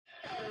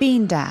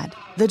Bean Dad,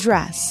 The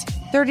Dress,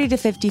 30 to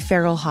 50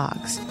 Feral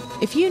Hogs.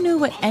 If you knew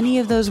what any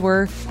of those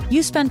were,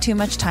 you spend too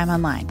much time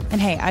online.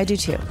 And hey, I do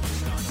too.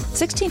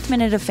 16th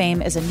Minute of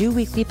Fame is a new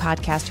weekly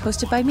podcast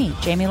hosted by me,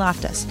 Jamie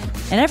Loftus.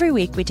 And every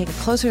week we take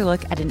a closer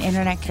look at an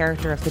internet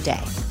character of the day.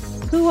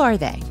 Who are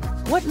they?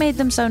 What made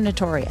them so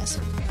notorious?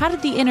 How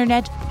did the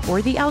internet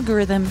or the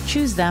algorithm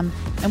choose them?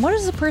 And what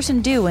does a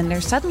person do when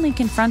they're suddenly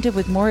confronted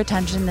with more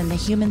attention than the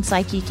human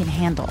psyche can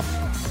handle?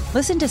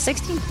 Listen to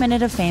 16th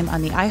Minute of Fame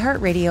on the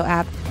iHeartRadio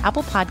app,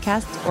 Apple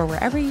Podcasts, or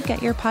wherever you get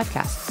your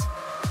podcasts.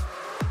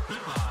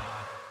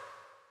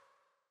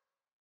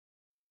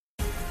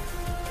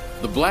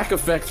 The Black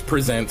Effect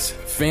presents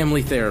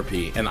Family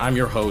Therapy, and I'm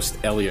your host,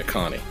 Elliot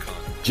Connie.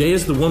 Jay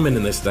is the woman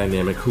in this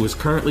dynamic who is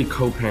currently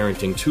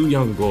co-parenting 2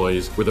 young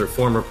boys with her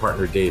former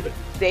partner, David.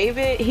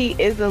 David, he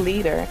is a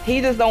leader. He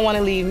just don't want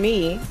to leave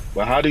me.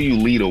 But how do you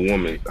lead a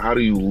woman? How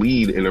do you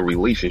lead in a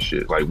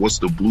relationship? Like, what's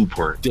the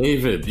blueprint?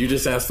 David, you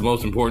just asked the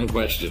most important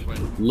question.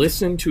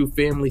 Listen to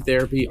Family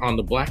Therapy on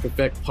the Black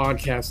Effect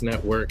Podcast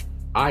Network,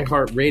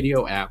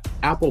 iHeartRadio app,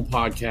 Apple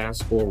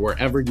Podcasts, or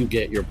wherever you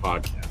get your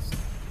podcasts.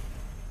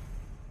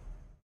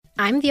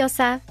 I'm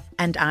Diosa.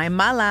 And I'm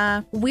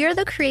Mala. We're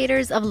the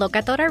creators of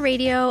Locatora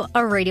Radio,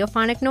 a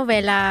radiophonic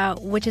novela,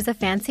 which is a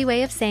fancy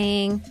way of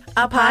saying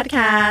a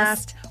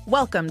podcast.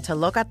 Welcome to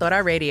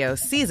Locatora Radio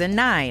Season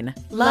 9.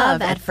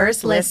 Love at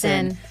First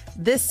Listen.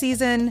 This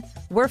season,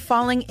 we're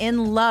falling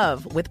in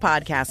love with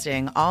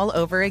podcasting all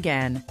over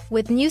again.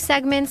 With new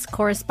segments,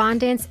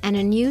 correspondence, and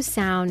a new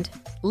sound.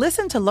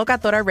 Listen to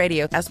Locatora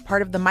Radio as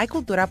part of the My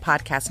Cultura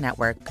Podcast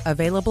Network,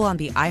 available on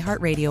the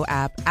iHeartRadio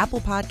app, Apple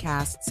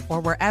Podcasts,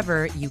 or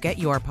wherever you get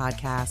your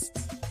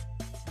podcasts.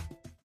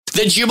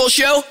 The Jubal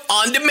Show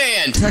on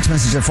demand. Text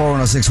message at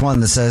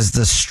 41061 that says,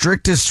 the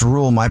strictest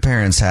rule my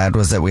parents had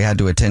was that we had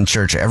to attend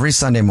church every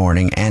Sunday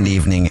morning and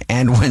evening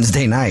and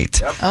Wednesday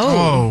night. Yep.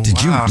 Oh, did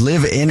you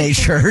live in a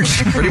church?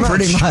 Pretty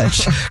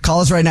much. Call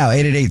us right now,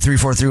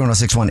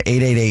 888-343-1061,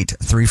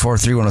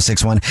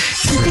 888-343-1061.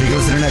 It's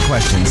ridiculous internet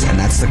questions, and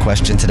that's the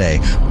question today.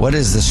 What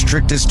is the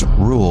strictest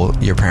rule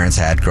your parents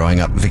had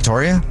growing up?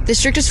 Victoria? The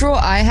strictest rule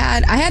I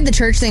had the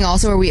church thing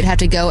also where we'd have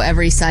to go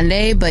every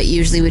Sunday, but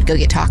usually we'd go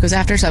get tacos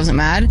after, so I wasn't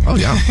mad. Oh,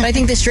 yeah. But I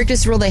think the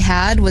strictest rule they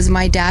had was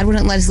my dad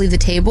wouldn't let us leave the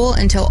table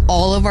until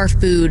all of our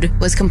food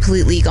was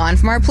completely gone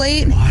from our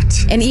plate.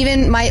 What? And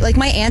even my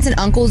aunts and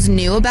uncles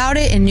knew about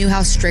it and knew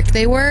how strict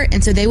they were,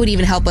 and so they would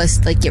even help us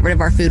get rid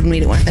of our food when we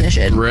didn't want to finish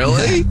it.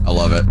 Really? I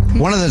love it.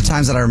 One of the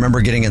times that I remember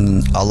getting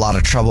in a lot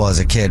of trouble as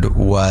a kid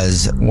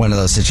was one of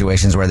those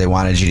situations where they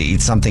wanted you to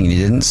eat something and you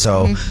didn't.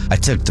 So I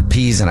took the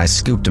peas and I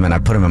scooped them and I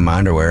put them in my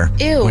underwear.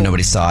 Ew. When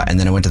nobody saw it. And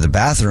then I went to the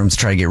bathroom to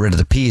try to get rid of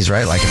the peas,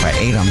 right? Like if I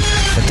ate them.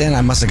 But then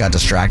I must have got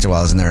distracted while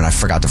I was in there and I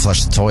forgot to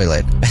flush the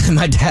toilet. And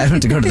my dad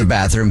went to go to the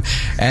bathroom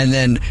and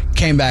then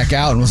came back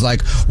out and was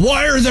like,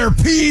 why are there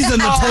peas in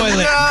the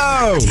toilet?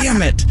 No!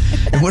 Damn it.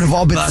 It would have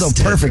all been so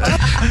perfect.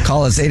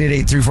 Call us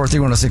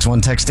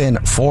 888-343-1061. Text in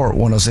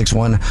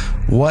 41061.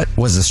 What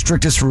was the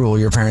strictest rule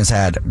your parents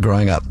had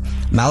growing up?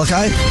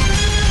 Malachi?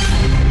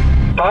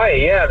 Hi,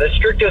 yeah, the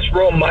strictest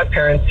rule my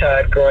parents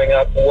had growing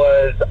up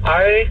was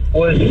I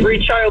was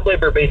free child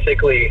labor,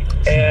 basically.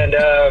 And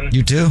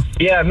you too?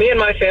 Yeah, me and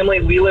my family,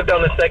 we lived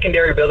on the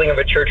secondary building of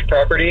a church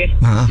property.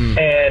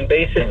 And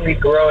basically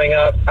growing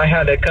up, I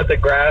had to cut the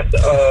grass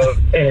of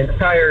an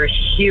entire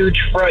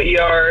huge front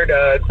yard,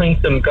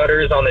 clean some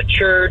gutters on the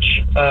church,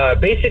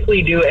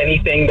 basically do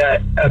anything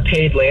that a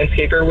paid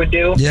landscaper would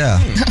do. Yeah.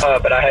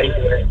 But I had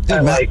to do it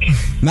at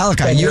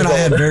Malachi, you and I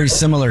had very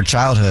similar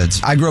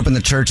childhoods. I grew up in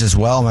the church as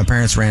well. My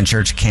parents ran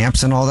church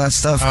camps and all that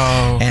stuff.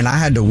 And I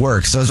had to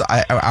work. So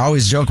I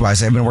always joke about it. I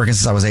say I've been working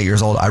since I was 8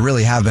 years old. I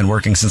really have been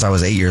working since I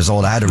was 8 years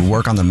old. I had to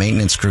work on the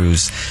maintenance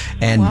crews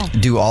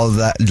and do all of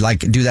that,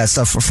 do that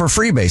stuff for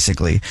free,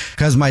 basically.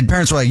 Because my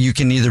parents were like, you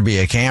can either be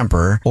a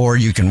camper or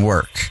you can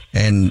work.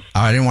 And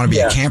I didn't want to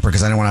be a camper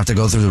because I didn't want to have to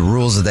go through the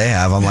rules that they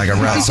have. I'm like,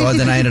 so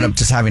then I ended up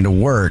just having to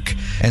work.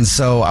 And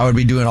so I would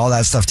be doing all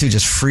that stuff too,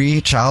 just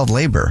free child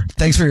labor.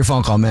 Thanks for your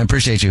phone call, man.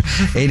 Appreciate you.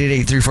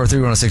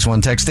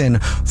 888-343-1061. Text in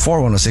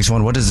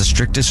 41061. What is the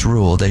strictest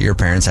rule that your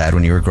parents had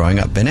when you were growing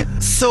up? Bennett?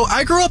 So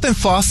I grew up in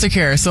foster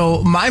care.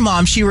 So my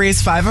mom, she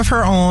raised 5 of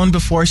her own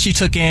before she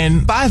took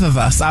in 5 of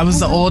us. I was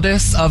the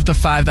oldest of the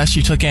 5 that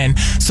she took in.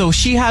 So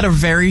she had a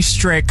very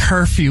strict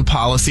curfew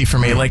policy for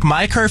me. Like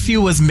my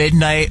curfew was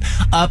midnight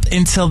up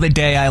until the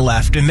day I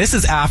left. And this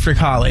is after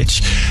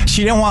college.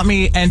 She didn't want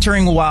me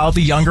entering while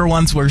the younger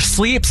ones were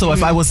asleep. So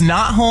if I was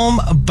not home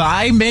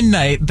by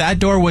midnight, that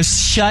door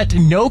was shut,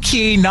 no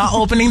key, not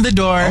opening the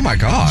door. Oh my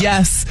God.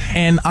 Yes.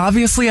 And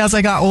obviously as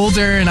I got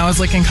older and I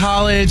was in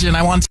college and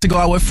I wanted to go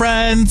out with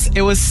friends,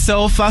 it was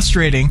so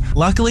frustrating.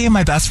 Luckily,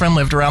 my best friend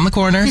lived around the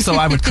corner, so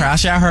I would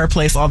crash at her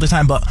place all the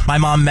time. But my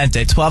mom meant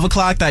it. 12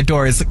 o'clock, that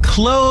door is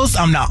closed.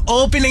 I'm not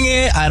opening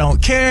it. I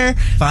don't care.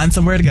 Find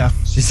somewhere to go.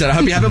 She said, I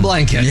hope you have a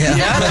blanket. Yeah.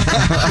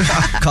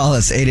 Call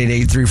us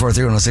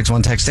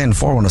 888-343-1061. Text in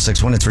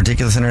 41061. It's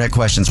Ridiculous Internet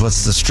Questions.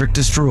 What's the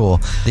strictest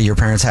rule that your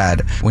parents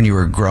had when you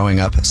were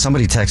growing up?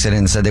 Somebody texted in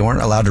and said they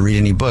weren't allowed to read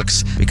any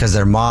books because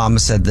their mom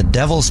said the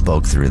devil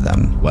spoke through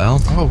them. Well,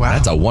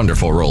 that's a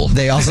wonderful rule.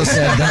 They also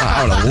said that,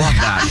 I would have loved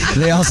that.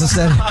 They also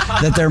said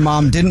that their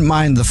mom didn't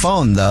mind the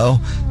phone, though,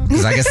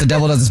 because I guess the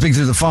devil doesn't speak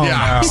through the phone.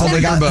 Yeah. So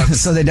they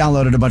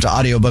downloaded a bunch of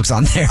audiobooks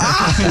on there.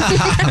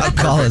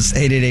 Call us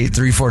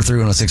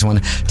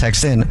 888-343-1061.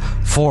 Text in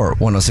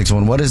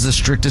 41061. What is the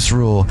strictest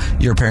rule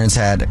your parents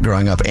had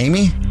growing up?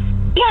 Amy?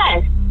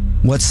 Yes.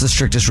 What's the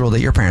strictest rule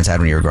that your parents had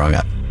when you were growing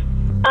up?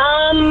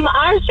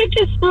 Our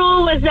strictest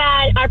rule was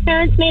that our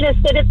parents made us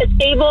sit at the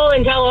table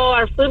until all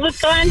our food was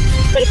gone.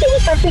 But if it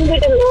was something we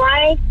didn't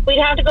like, we'd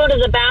have to go to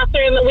the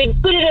bathroom.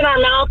 We'd put it in our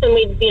mouth and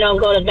we'd,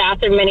 go to the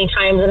bathroom many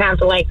times and have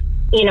to,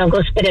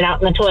 go spit it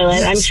out in the toilet.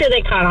 Yes. I'm sure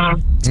they caught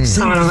on,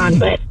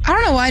 but I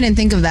don't know why I didn't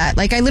think of that.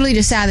 I literally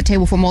just sat at the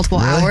table for multiple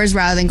hours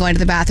rather than going to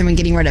the bathroom and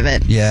getting rid of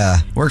it. Yeah.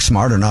 Work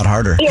smarter, not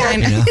harder.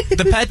 Yeah.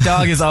 The pet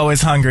dog is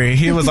always hungry.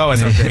 He was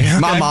always hungry.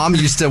 My mom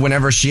used to,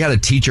 whenever she had a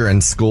teacher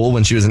in school,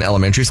 when she was in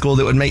elementary school,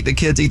 that would make the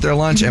kids eat their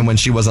lunch. And when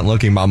she wasn't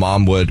looking, my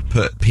mom would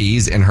put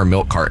peas in her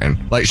milk carton.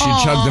 She'd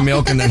chug the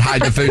milk and then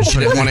hide the food she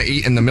didn't want to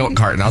eat in the milk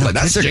carton. I was like,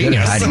 that's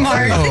genius.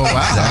 Smart. Oh,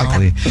 wow.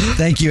 Exactly.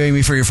 Thank you,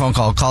 Amy, for your phone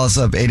call. Call us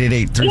up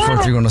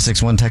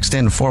 888-343-1061. Text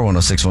in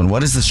 41061.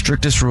 What is the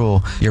strictest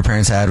rule your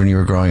parents had when you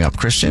were growing up?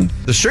 Christian?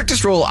 The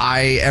strictest rule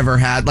I ever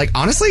had,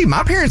 honestly,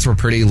 my parents were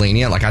pretty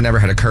lenient. I never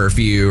had a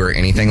curfew or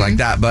anything like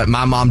that, but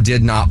my mom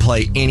did not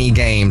play any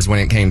games when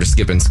it came to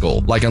skipping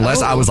school.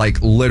 Unless I was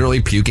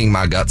literally puking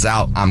my guts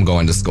out, I'm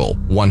going to school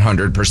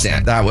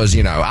 100%. That was,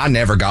 I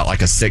never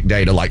got a sick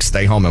day to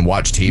stay home and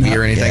watch TV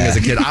or anything as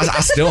a kid.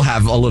 I still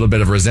have a little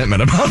bit of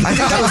resentment about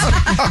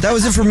that. That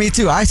was it for me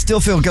too. I still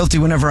feel guilty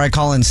whenever I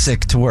call in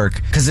sick to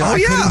work because I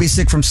couldn't be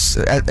sick from.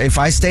 If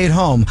I stayed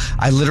home,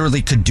 I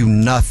literally could do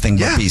nothing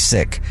but be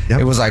sick. Yep.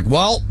 It was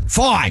well,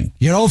 fine.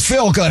 You don't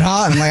feel good,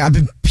 huh? And I've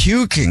been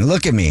puking.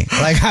 Look at me.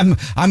 I'm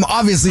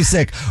obviously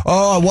sick.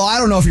 Oh, well, I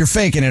don't know if you're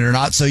faking it or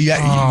not. So you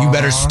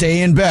better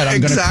stay in bed.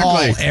 I'm going to call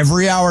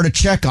every hour to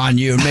check on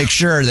you and make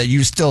sure that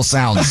you still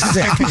sound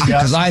sick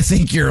because I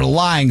think you're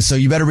lying. So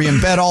you better be in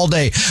bed all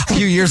day. A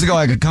few years ago,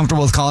 I got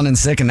comfortable with calling in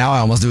sick, and now I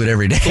almost do it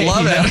every day.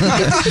 Love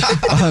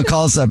it.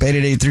 Call us up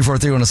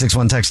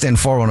 888-343-1061. Text in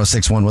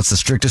 41061. What's the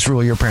strictest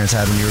rule your parents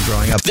had when you were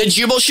growing up? The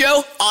Jubal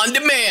Show on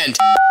demand.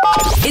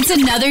 It's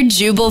another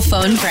Jubal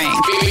phone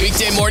prank.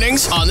 Weekday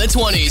mornings on the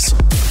 20s.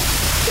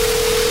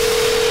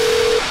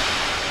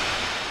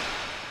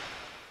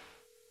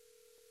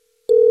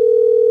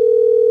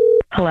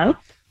 Hello?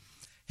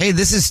 Hey,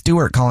 this is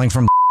Stuart calling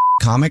from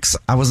Comics.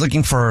 I was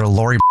looking for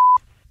Lori.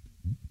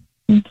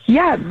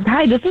 Yeah.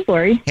 Hi, this is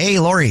Lori. Hey,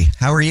 Lori.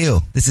 How are you?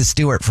 This is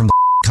Stuart from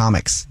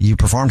Comics. You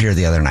performed here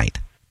the other night.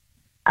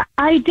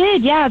 I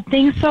did, yeah.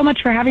 Thanks so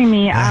much for having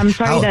me. I'm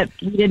sorry that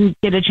we didn't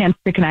get a chance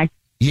to connect.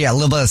 Yeah, a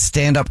little bit of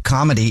stand-up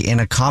comedy in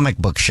a comic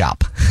book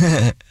shop.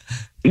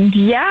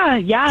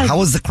 Yeah. How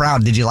was the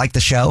crowd? Did you like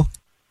the show?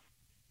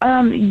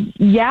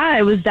 Yeah,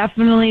 it was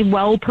definitely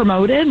well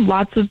promoted.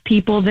 Lots of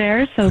people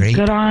there, so Great.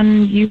 Good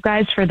on you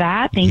guys for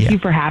that. Thank you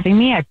for having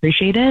me. I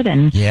appreciate it.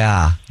 And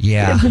Yeah.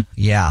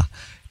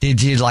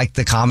 Did you like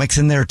the comics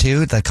in there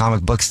too? The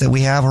comic books that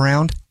we have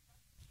around?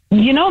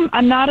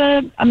 I'm not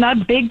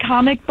a big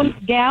comic book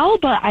gal,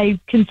 but I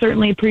can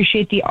certainly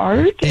appreciate the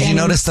art. Did you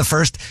notice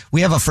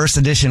we have a first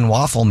edition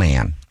Waffle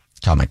Man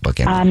comic book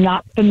in I'm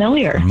not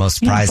familiar.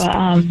 Most prized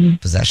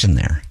possession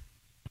there.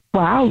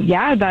 Wow,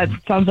 yeah, that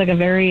sounds like a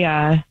very,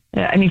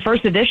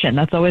 first edition.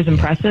 That's always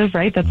impressive,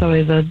 right? That's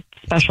always a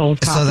special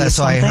copy.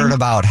 So I heard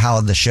about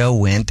how the show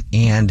went,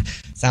 and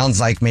sounds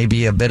like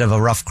maybe a bit of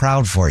a rough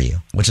crowd for you,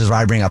 which is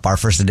why I bring up our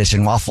first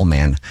edition Waffle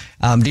Man.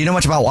 Do you know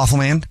much about Waffle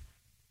Man?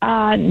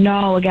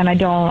 No, again, I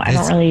don't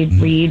really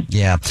read.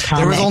 Yeah. Comics.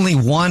 There was only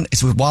one,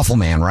 it's with Waffle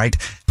Man, right?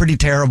 Pretty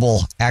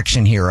terrible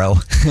action hero.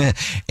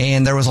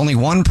 And there was only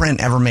one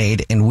print ever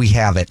made, and we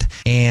have it.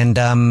 And,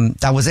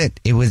 that was it.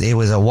 It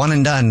was a one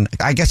and done.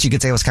 I guess you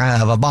could say it was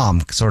kind of a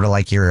bomb, sort of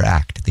like your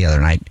act the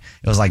other night.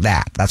 It was like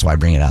that. That's why I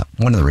bring it up.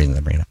 One of the reasons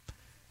I bring it up.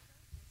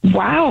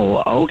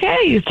 Wow.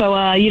 Okay.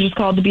 So, you just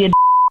called to be a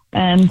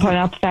and point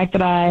out the fact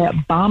that I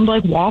bombed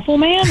like Waffle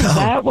Man? Is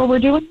that what we're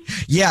doing?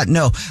 Yeah,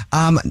 no.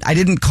 I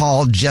didn't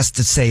call just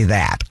to say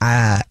that.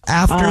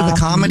 After the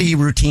comedy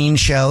routine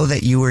show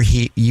that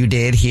you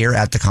did here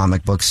at the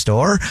comic book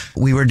store,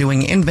 we were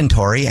doing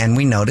inventory and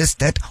we noticed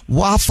that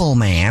Waffle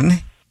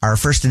Man, our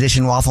first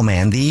edition Waffle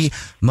Man, the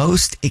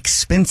most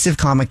expensive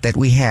comic that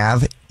we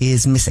have,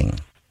 is missing.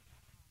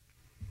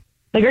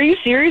 Are you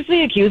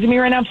seriously accusing me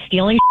right now of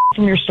stealing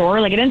from your store?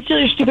 I didn't steal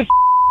your stupid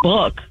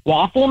book.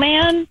 Waffle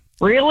Man?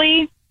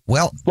 Really?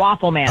 Well,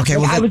 Waffle Man. Okay,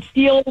 I would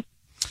steal.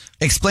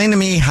 Explain to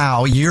me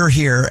how you're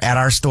here at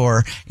our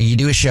store and you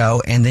do a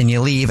show and then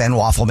you leave and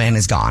Waffle Man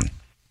is gone.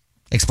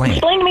 Explain it.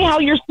 Explain to me how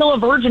you're still a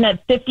virgin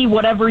at 50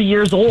 whatever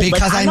years old.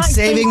 Because I'm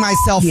saving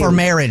myself for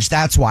marriage.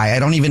 That's why. I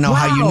don't even know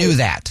how you knew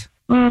that.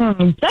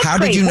 That's how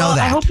great. did you know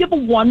that? I hope you have a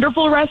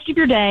wonderful rest of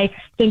your day.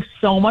 Thanks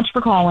so much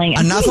for calling.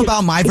 And Enough please,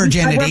 about my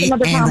virginity,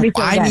 and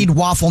I need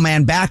Waffle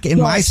Man back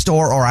in my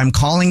store or I'm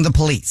calling the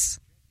police.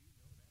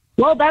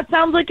 Well, that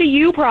sounds like a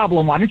you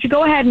problem. Why don't you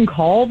go ahead and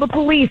call the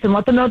police and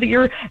let them know that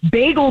your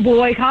Bagel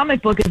Boy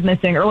comic book is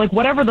missing or like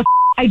whatever the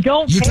I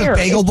don't You care.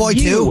 took Bagel Boy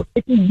too?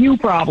 It's a you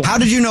problem. How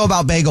did you know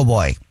about Bagel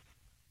Boy?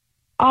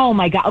 Oh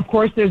my God. Of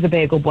course there's a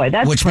Bagel Boy.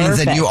 That's Which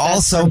means that you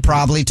also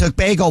probably took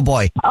Bagel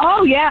Boy.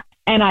 Oh yeah.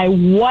 And I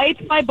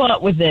wiped my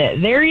butt with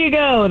it. There you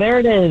go. There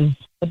it is.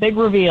 The big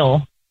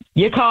reveal.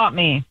 You caught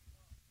me.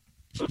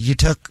 You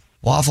took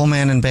Waffle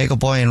Man and Bagel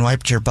Boy and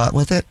wiped your butt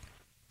with it?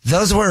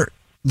 Those were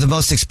the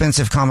most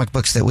expensive comic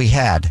books that we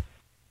had.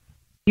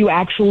 You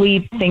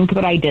actually think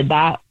that I did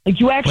that? Like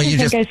you actually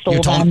think I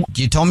stole them?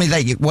 You told me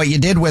that what you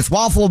did with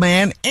Waffle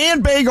Man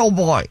and Bagel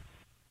Boy.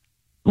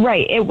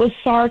 Right. It was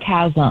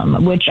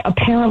sarcasm, which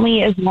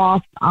apparently is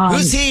lost on...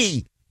 Who's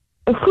he?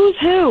 Who's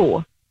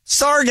who?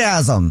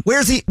 Sargasm.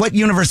 Where's he? What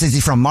universe is he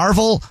from?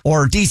 Marvel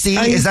or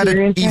DC? Is that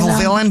an evil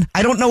villain?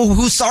 I don't know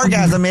who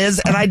Sargasm is,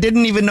 and I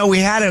didn't even know we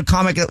had a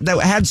comic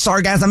that had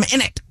Sargasm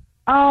in it.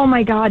 Oh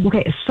my God.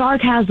 Okay.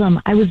 Sarcasm.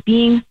 I was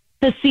being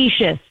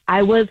facetious.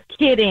 I was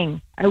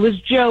kidding. I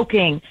was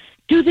joking.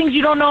 Two things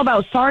you don't know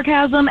about: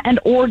 sarcasm and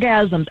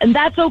orgasms. And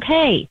that's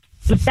okay.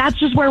 But that's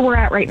just where we're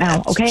at right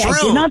now. Okay. I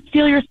did not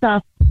steal your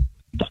stuff.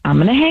 So I'm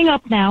going to hang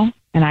up now.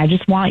 And I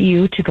just want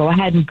you to go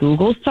ahead and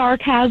Google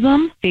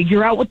sarcasm,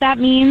 figure out what that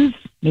means.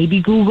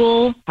 Maybe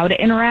Google how to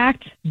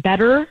interact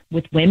better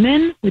with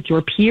women, with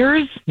your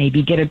peers,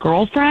 maybe get a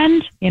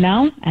girlfriend, and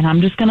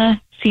I'm just going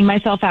to see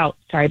myself out.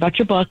 Sorry about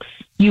your books.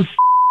 You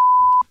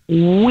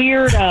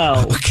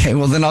weirdo. Okay,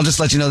 well then I'll just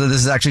let you know that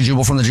this is actually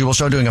Jubal from the Jubal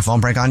Show doing a phone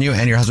prank on you,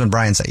 and your husband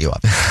Brian set you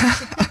up.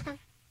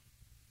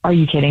 Are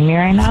you kidding me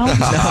right now? No,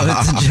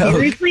 it's a joke.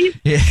 Seriously?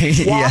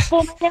 Yeah.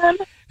 Waffle Man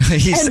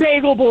and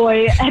Bagel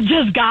Boy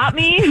just got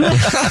me?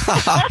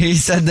 He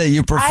said that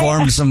you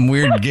performed some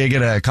weird gig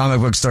at a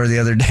comic book store the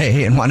other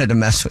day and wanted to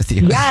mess with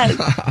you. Yes.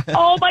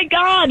 Oh, my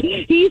God.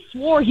 He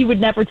swore he would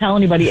never tell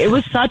anybody. It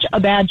was such a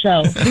bad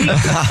show.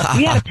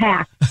 We had a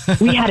pact.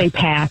 We had a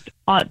pact.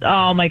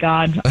 Oh, my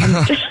God.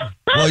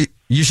 Well,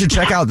 you should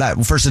check out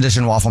that first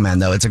edition Waffle Man,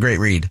 though. It's a great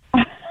read.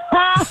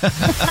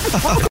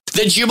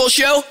 The Jubal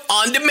Show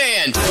on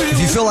demand. If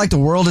you feel like the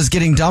world is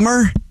getting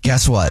dumber,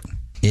 guess what?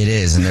 It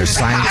is, and there's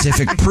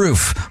scientific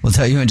proof. We'll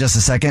tell you in just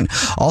a second.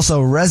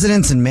 Also,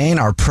 residents in Maine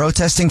are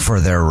protesting for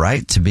their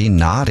right to be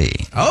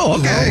naughty. Oh,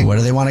 okay. What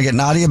do they want to get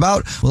naughty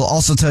about? We'll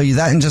also tell you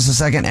that in just a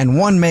second. And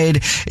one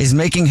maid is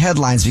making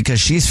headlines because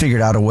she's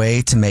figured out a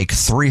way to make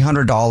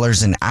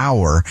 $300 an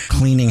hour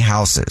cleaning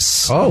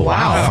houses. Oh,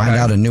 wow. Find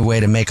out a new way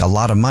to make a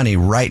lot of money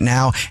right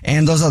now,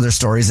 and those other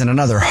stories in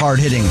another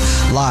hard-hitting,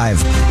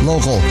 live,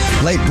 local,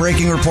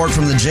 late-breaking report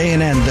from the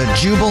JNN, the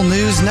Jubal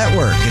News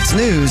Network. It's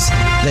news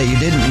that you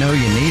didn't know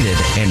you needed,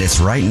 and it's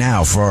right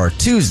now for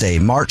Tuesday,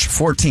 March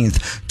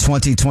 14th,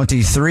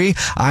 2023.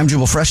 I'm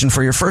Jubal Freshen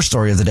for your first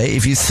story of the day.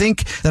 If you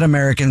think that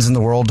Americans in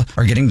the world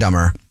are getting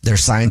dumber,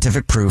 there's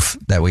scientific proof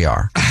that we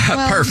are.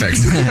 Perfect.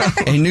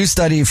 A new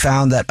study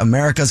found that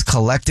America's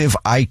collective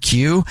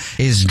IQ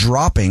is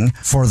dropping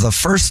for the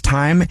first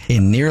time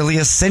in nearly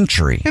a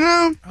century.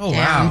 Oh,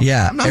 wow.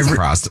 Yeah. I'm not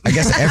surprised. I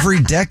guess every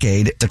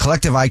decade, the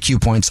collective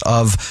IQ points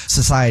of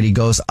society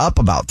goes up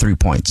about 3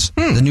 points.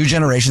 The new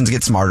generations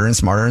get smarter and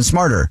smarter and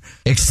smarter.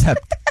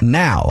 Except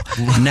now.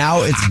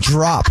 Now it's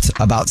dropped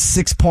about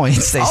 6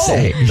 points, they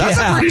say. That's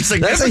a pretty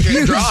significant That's a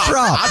huge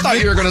drop. I thought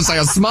you were going to say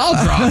a small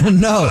drop.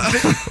 No.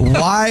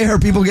 Why are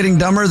people getting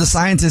dumber? The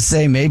scientists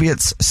say maybe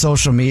it's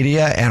social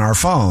media and our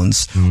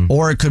phones,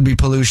 or it could be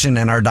pollution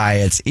and our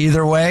diets.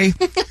 Either way,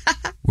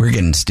 we're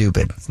getting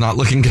stupid. It's not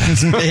looking good.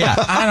 Yeah.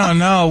 I don't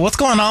know. What's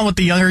going on with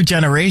the younger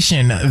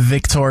generation,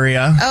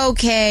 Victoria?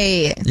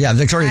 Okay. Yeah,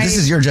 Victoria, this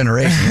is your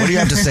generation. What do you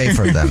have to say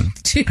for them?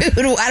 Dude,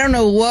 I don't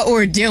know what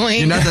we're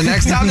doing. You know, the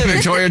next time that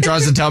Victoria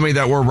tries to tell me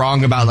that we're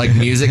wrong about like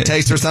music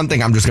taste or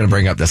something, I'm just going to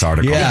bring up this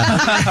article.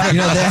 Yeah. You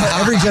know,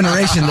 every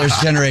generation, there's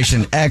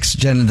Generation X,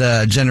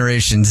 the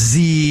Generation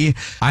Z.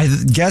 I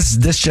guess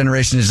this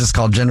generation is just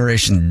called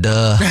Generation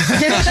Duh. This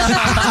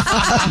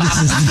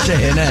is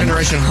JNN.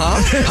 Generation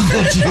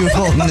The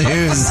Jubal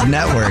News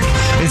Network.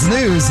 It's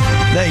news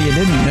that you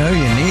didn't know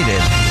you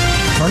needed.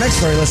 For our next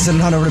story, let's send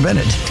it on over to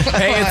Bennett.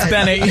 Hey, it's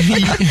Bennett.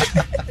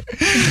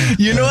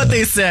 You know what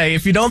they say,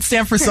 if you don't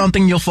stand for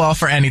something, you'll fall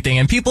for anything.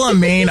 And people in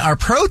Maine are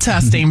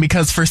protesting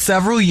because for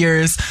several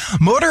years,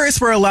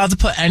 motorists were allowed to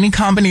put any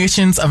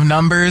combinations of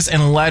numbers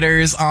and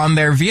letters on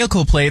their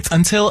vehicle plates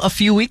until a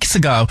few weeks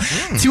ago.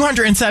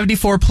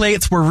 274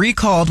 plates were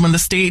recalled when the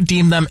state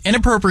deemed them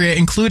inappropriate,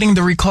 including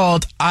the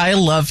recalled I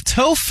love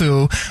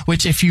tofu,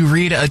 which if you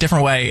read it a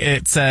different way,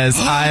 it says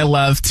I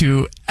love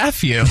to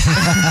F you.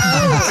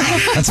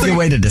 That's a good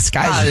way to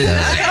disguise it,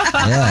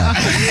 though. Yeah.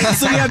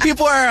 So, yeah,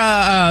 people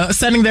are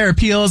sending their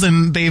appeals,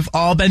 and they've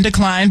all been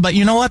declined. But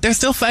you know what? They're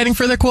still fighting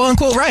for their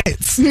quote-unquote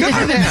rights. Good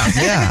for them.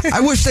 Yeah.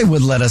 I wish they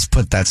would let us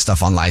put that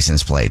stuff on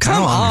license plates. Come I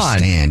don't on.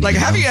 understand. Like,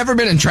 have you ever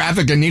been in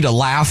traffic and need a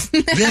laugh?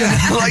 Yeah.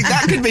 Like,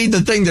 that could be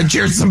the thing that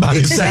cheers somebody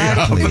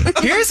Exactly.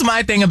 up. Here's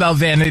my thing about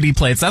vanity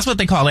plates. That's what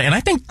they call it. And I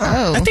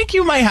think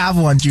you might have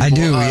one, Jubal. I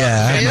do,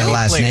 yeah. I have my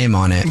last name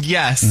on it.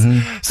 Yes.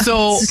 Mm-hmm.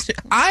 So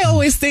I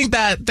always think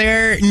that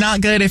they're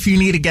not good if you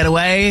need a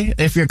getaway,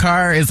 if your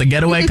car is a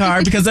getaway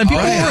car, because then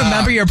people will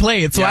remember your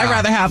plate. So I'd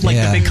rather have like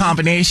the big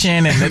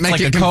combination and it's Make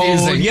like it a code.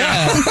 confusing.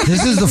 Yeah.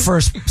 This is the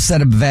first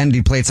set of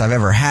vanity plates I've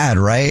ever had,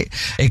 right?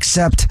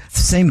 Except,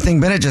 same thing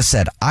Bennett just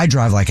said. I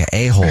drive like an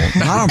a-hole.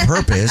 Not on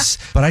purpose,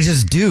 but I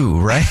just do,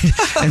 right?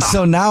 And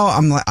so now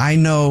I'm like, I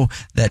know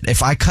that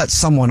if I cut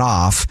someone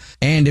off,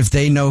 and if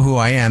they know who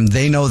I am,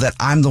 they know that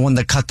I'm the one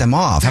that cut them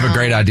off. I have a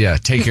great idea.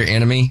 Take your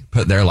enemy,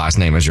 put their last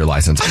name as your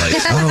license plate.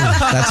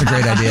 Oh, that's a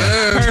great idea.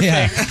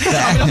 Yeah.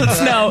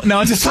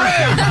 No, just the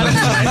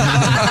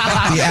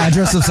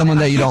address of someone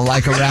that you don't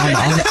like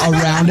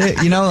around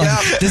it, you know,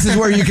 like, this is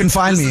where you can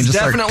find me and just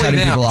start cutting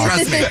people off.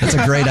 Trust me. That's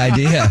a great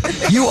idea.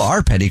 You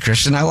are petty,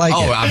 Christian. I like it.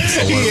 Oh,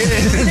 absolutely.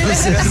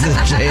 This is the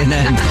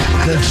JNN,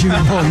 the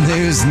Jubal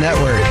News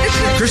Network.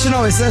 Christian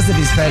always says that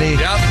he's petty,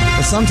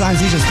 but sometimes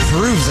he just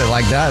proves it,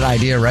 like that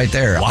idea right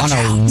there on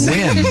a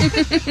whim.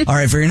 All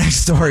right, for your next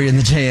story in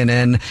the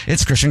JNN,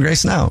 it's Christian Gray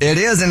Snow. It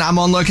is, and I'm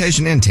on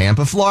location in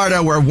Tampa,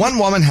 Florida, where one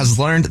woman has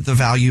learned the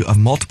value of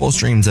multiple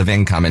streams of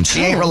income, and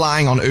she ain't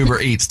relying on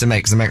Uber Eats to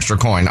make some extra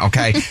coin,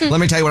 okay? Let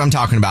me tell you what I'm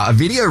talking about. A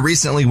video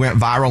recently went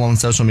viral on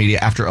social media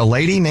after a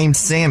lady named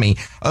Sammy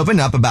opened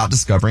up about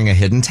discovering a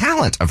hidden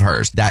talent of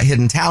hers. That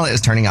hidden talent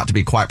is turning out to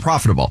be quite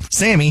profitable.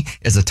 Sammy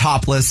is a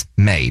topless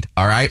maid,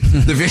 all right?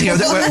 The video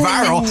that went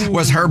viral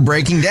was her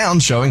breaking down,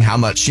 showing how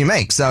much she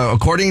makes. So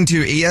according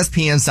to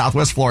ESPN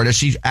Southwest Florida,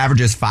 she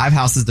averages 5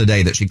 houses a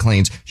day that she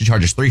cleans. She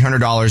charges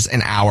 $300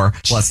 an hour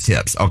plus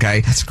tips,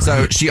 okay? That's great.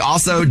 So she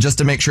also, just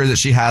to make sure that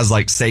she has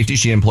like safety,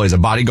 she employs a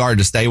bodyguard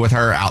to stay with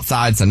her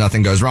outside so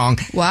nothing goes wrong.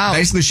 Wow.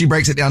 Basically, she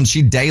breaks it down.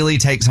 She daily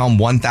takes home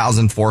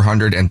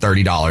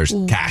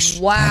 $1,430 cash.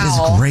 Wow. That is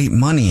great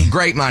money.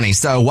 Great money.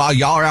 So while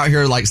y'all are out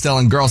here like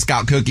selling Girl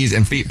Scout cookies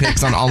and feet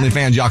pics on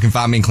OnlyFans, y'all can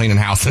find me cleaning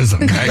houses,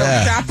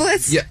 okay?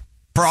 Topless? Yeah.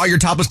 For all your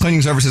topless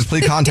cleaning services,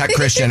 please contact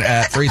Christian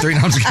at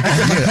 339.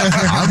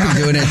 I'll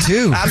be doing it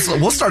too.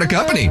 Absolutely. We'll start a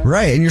company.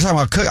 Right, and you're talking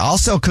about I'll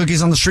sell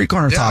cookies on the street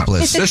corner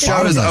topless. This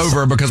show is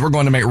over because we're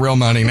going to make real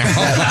money now.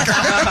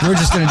 We're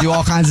just going to do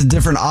all kinds of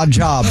different odd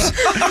jobs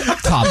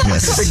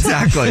topless.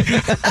 Exactly.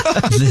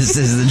 This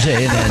is the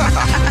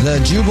JNN, the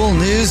Jubal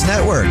News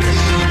Network.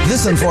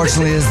 This,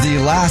 unfortunately, is the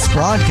last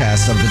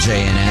broadcast of the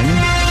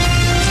JNN.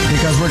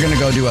 Because we're going to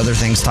go do other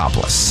things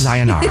topless.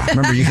 Sayonara.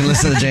 Remember, you can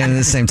listen to the JNN at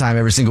the same time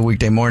every single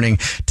weekday morning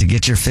to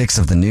get your fix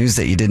of the news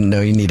that you didn't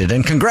know you needed.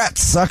 And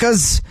congrats,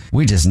 suckers.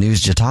 We just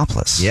newsed you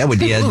topless. Yeah, we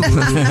did.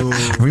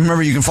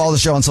 Remember, you can follow the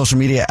show on social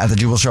media at The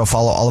Jubal Show.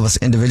 Follow all of us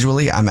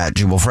individually. I'm at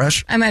Jubal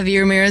Fresh. I'm at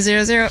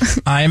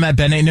VRamiro00. I'm at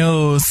Bennett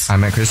News.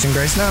 I'm at Christian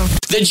Gray Snow.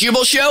 The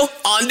Jubal Show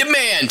on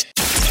demand.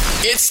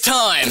 It's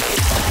time.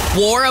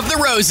 War of the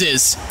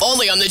Roses,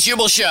 only on The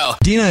Jubal Show.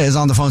 Dina is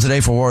on the phone today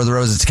for War of the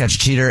Roses to catch a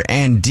cheater,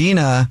 and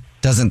Dina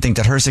doesn't think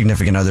that her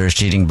significant other is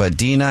cheating, but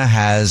Dina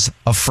has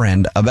a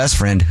friend, a best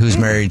friend, who's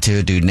married to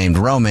a dude named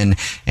Roman,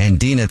 and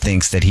Dina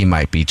thinks that he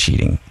might be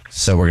cheating.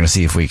 So we're going to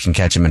see if we can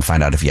catch him and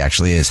find out if he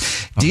actually is.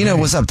 Okay. Dina,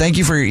 what's up? Thank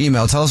you for your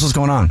email. Tell us what's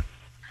going on.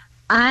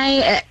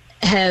 I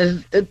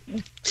have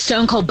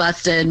stone cold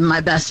busted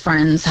my best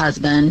friend's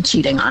husband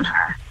cheating on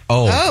her.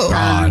 Oh,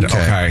 God.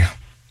 Okay.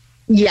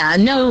 Yeah,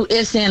 no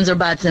ifs, ands, or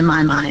buts in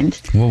my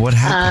mind. Well, what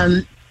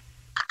happened?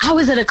 I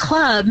was at a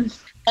club,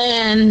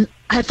 and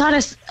I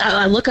thought,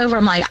 I look over,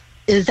 I'm like,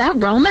 is that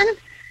Roman?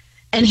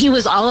 And he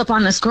was all up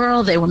on this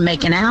girl. They were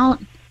making out.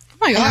 Oh,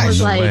 my gosh. I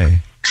was no like, way.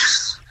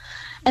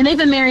 And they've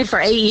been married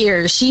for 8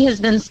 years. She has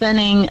been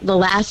spending the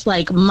last,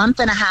 month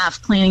and a half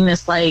planning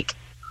this,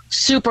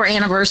 super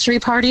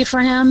anniversary party for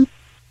him.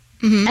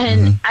 Mm-hmm.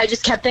 And I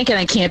just kept thinking,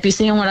 I can't be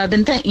seeing what I've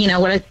been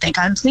what I think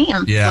I'm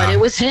seeing. Yeah. But it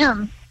was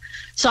him.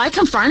 So I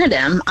confronted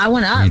him. I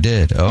went up. You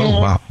did?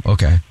 Oh, wow.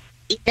 Okay.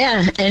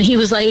 Yeah. And he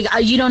was like,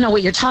 you don't know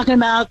what you're talking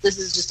about. This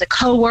is just a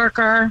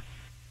coworker.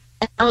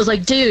 And I was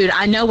like, dude,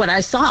 I know what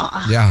I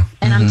saw. Yeah.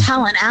 And I'm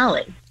telling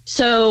Allie.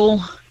 So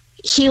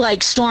he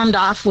stormed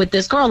off with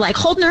this girl,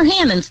 holding her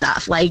hand and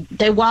stuff.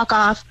 They walk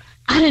off.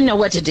 I didn't know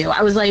what to do.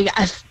 I was like,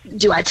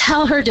 do I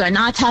tell her? Do I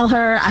not tell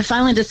her? I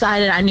finally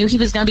decided. I knew he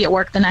was going to be at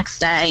work the next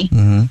day.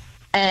 Mm-hmm.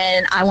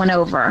 And I went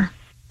over.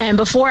 And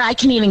before I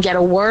can even get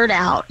a word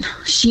out,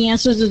 she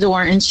answers the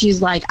door and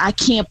she's like, I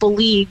can't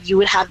believe you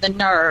would have the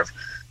nerve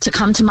to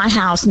come to my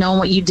house knowing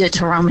what you did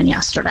to Roman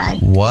yesterday.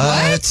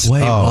 What?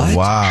 Wait, what?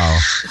 Wow.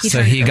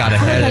 So he got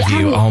ahead of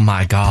you. Oh,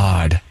 my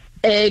God.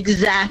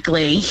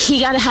 Exactly. He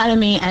got ahead of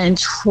me and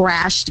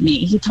trashed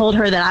me. He told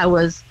her that I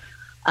was,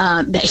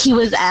 that he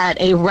was at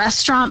a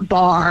restaurant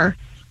bar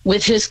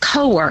with his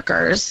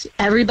coworkers,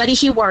 everybody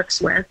he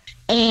works with,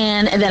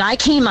 and that I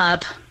came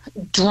up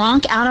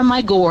drunk out of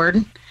my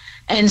gourd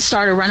and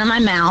started running my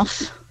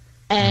mouth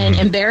and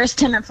embarrassed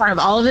him in front of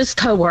all of his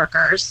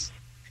coworkers.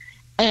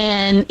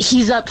 And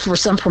he's up for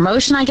some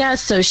promotion, I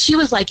guess. So she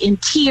was like in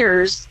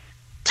tears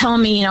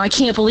telling me, I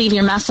can't believe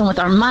you're messing with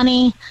our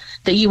money,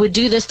 that you would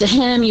do this to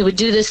him, you would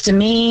do this to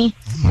me.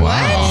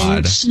 Wow.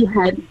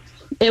 And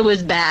it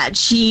was bad.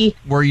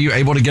 Were you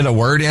able to get a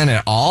word in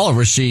at all? Or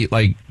was she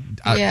like,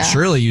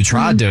 surely you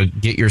tried to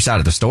get your side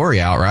of the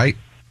story out, right?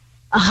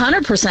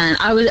 100%.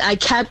 I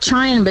kept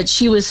trying, but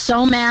she was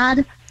so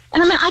mad.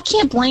 And I mean, I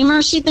can't blame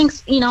her. She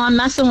thinks, I'm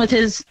messing with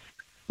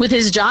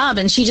his job.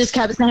 And she just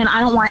kept saying,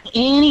 I don't want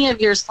any of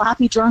your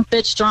sloppy drunk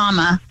bitch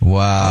drama.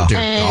 Wow. Dear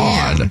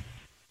God.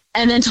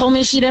 And then told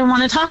me she didn't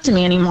want to talk to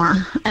me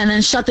anymore. And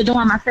then shut the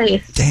door in my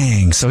face.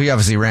 Dang. So he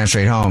obviously ran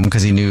straight home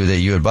because he knew that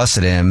you had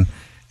busted him,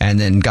 and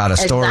then got a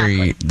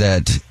story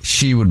that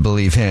she would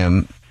believe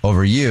him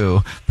over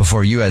you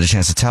before you had a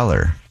chance to tell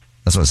her.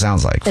 That's what it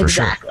sounds like, for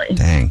sure.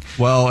 Dang.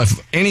 Well, if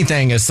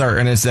anything is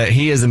certain, it's that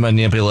he is a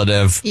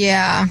manipulative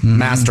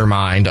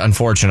mastermind,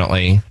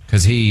 unfortunately.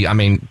 Because to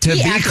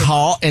be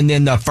caught and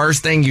then the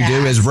first thing you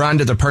do is run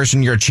to the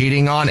person you're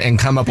cheating on and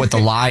come up with a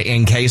lie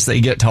in case they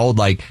get told,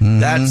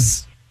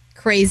 that's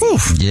crazy.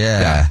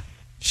 Yeah.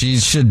 She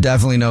should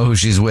definitely know who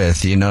she's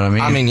with. You know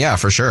what I mean? Yeah,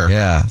 for sure.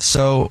 Yeah.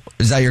 So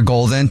is that your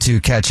goal then,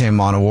 to catch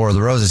him on a War of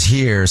the Roses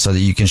here so that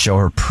you can show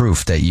her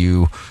proof that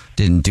you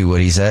didn't do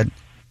what he said?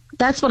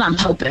 That's what I'm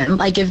hoping.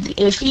 Like,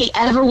 if he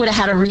ever would have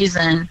had a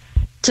reason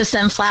to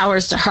send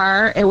flowers to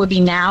her, it would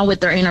be now with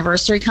their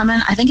anniversary coming.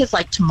 I think it's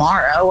like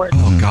tomorrow or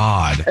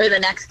the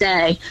next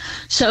day.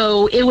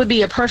 So it would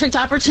be a perfect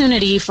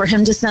opportunity for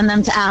him to send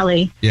them to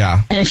Allie.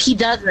 Yeah. And if he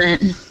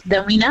doesn't,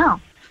 then we know.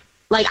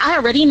 Like, I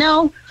already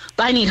know,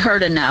 but I need her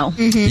to know.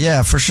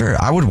 Yeah, for sure.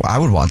 I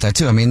would want that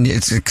too. I mean,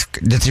 it's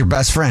your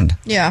best friend.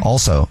 Yeah.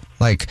 Also,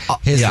 like,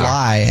 his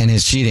lie and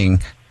his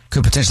cheating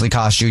could potentially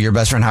cost you your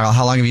best friend.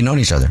 How long have you known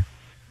each other?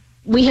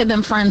 We have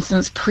been friends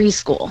since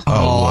preschool.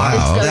 Oh,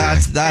 wow.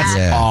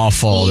 That's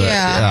awful.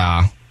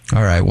 Yeah.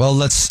 All right. Well,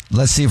 let's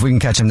see if we can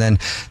catch him then.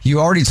 You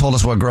already told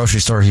us what grocery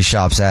store he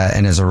shops at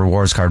and is a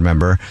rewards card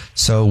member.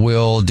 So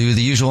we'll do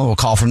the usual. We'll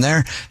call from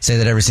there. Say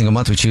that every single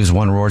month we choose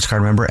one rewards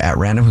card member at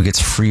random who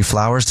gets free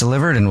flowers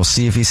delivered, and we'll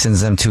see if he sends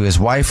them to his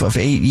wife of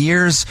 8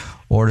 years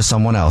or to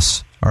someone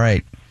else. All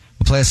right.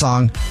 We'll play a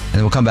song, and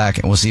then we'll come back,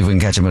 and we'll see if we can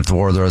catch him at the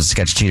War of the Roses to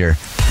Catch a Cheater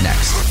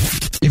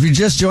next. If you're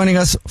just joining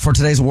us for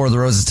today's War of the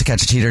Roses to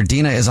Catch a Cheater,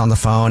 Dina is on the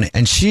phone,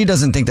 and she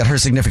doesn't think that her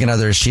significant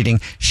other is cheating.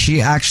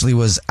 She actually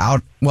was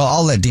out. Well,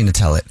 I'll let Dina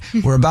tell it.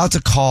 We're about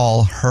to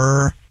call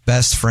her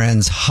best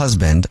friend's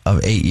husband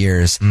of 8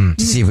 years to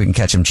see if we can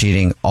catch him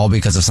cheating, all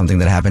because of something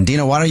that happened.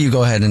 Dina, why don't you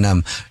go ahead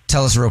and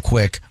tell us real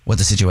quick what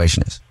the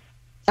situation is?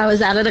 I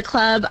was out at a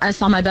club. I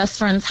saw my best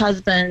friend's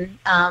husband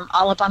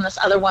all up on this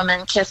other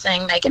woman,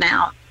 kissing, making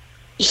out.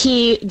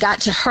 He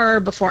got to her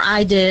before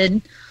I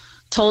did,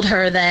 told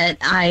her that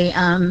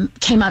I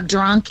came up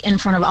drunk in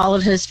front of all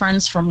of his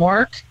friends from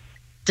work,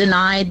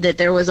 denied that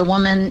there was a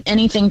woman,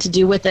 anything to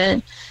do with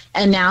it,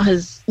 and now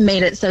has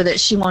made it so that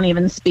she won't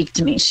even speak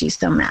to me. She's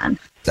so mad.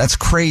 That's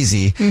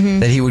crazy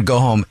that he would go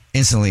home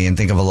instantly and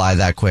think of a lie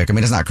that quick. I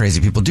mean, it's not crazy.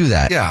 People do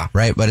that. Yeah.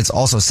 Right? But it's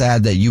also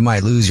sad that you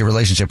might lose your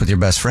relationship with your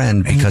best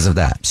friend because of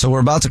that. So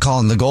we're about to call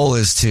him. The goal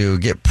is to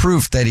get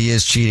proof that he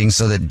is cheating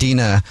so that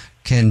Dina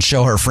can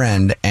show her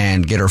friend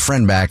and get her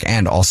friend back,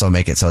 and also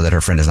make it so that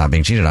her friend is not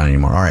being cheated on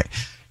anymore. All right.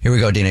 Here we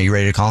go, Dina. You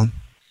ready to call him?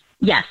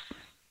 Yes.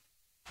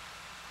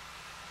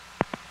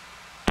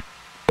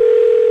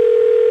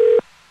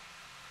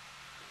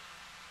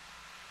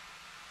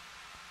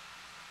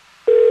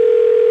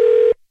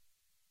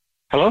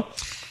 Hello?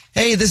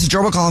 Hey, this is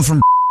Jorbo calling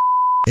from...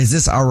 Is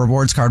this our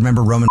rewards card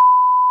member, Roman?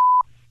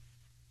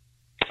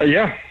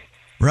 Yeah.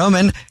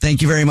 Roman,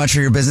 thank you very much for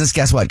your business.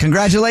 Guess what?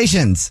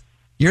 Congratulations.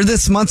 You're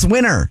this month's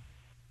winner.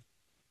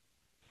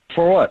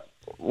 For what?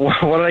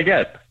 What did I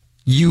get?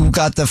 You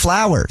got the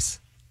flowers.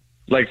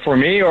 Like for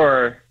me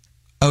or?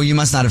 Oh, you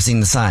must not have seen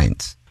the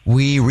signs.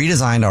 We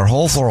redesigned our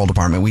whole floral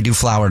department. We do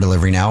flower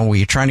delivery now.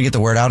 We're trying to get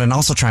the word out and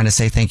also trying to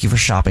say thank you for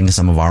shopping to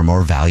some of our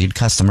more valued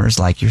customers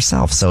like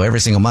yourself. So every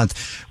single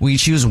month, we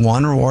choose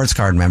one rewards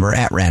card member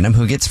at random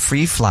who gets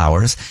free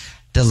flowers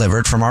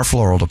delivered from our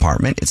floral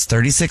department. It's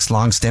 36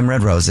 long stem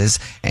red roses,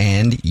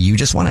 and you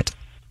just won it.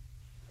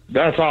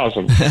 That's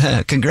awesome.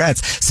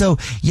 Congrats. So,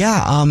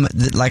 yeah,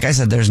 like I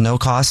said, there's no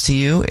cost to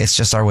you. It's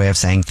just our way of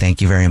saying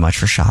thank you very much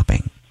for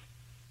shopping.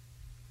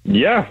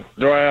 Yeah.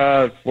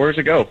 Where's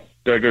it go?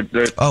 Do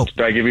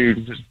I give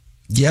you?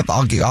 Yep,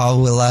 I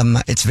will.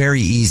 It's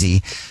very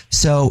easy.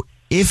 So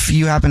if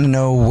you happen to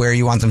know where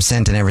you want them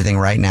sent and everything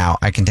right now,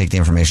 I can take the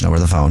information over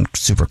the phone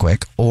super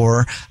quick,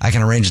 or I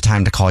can arrange a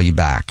time to call you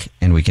back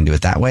and we can do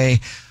it that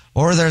way.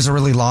 Or there's a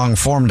really long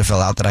form to fill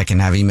out that I can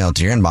have emailed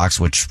to your inbox,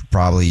 which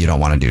probably you don't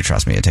want to do.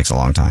 Trust me, it takes a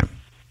long time.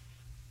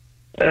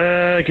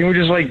 Can we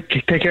just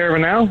take care of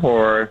it now,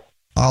 or?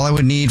 All I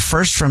would need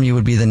first from you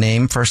would be the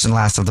name, first and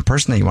last of the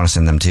person that you want to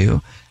send them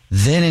to.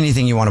 Then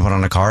anything you want to put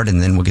on a card,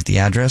 and then we'll get the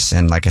address.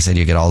 And like I said,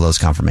 you get all those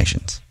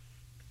confirmations.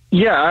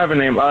 Yeah, I have a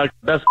name.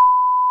 That's.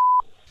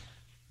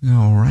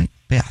 All right,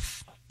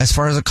 Beth. As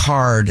far as a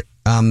card,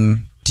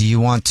 do you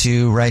want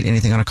to write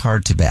anything on a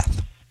card to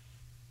Beth?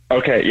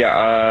 Okay,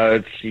 yeah.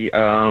 Let's see.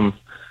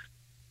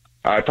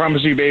 I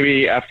promise you,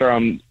 baby. After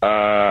I'm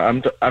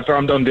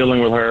done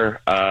dealing with her,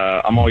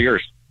 I'm all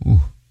yours. Ooh.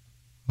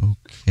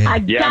 Okay. I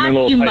Yeah, got I'm in a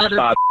little you, tight mother.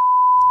 spot.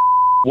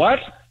 What?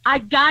 I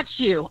got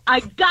you. I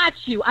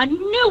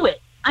knew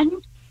it.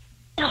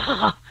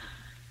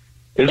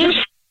 Is this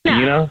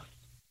Dina?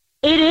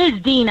 It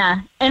is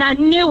Dina, and I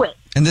knew it.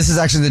 And this is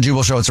actually the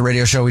Jubal Show. It's a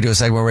radio show. We do a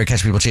segment where we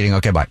catch people cheating.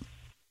 Okay, bye.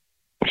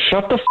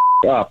 Shut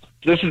the up.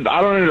 This is.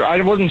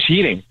 I wasn't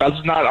cheating. That's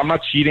not. I'm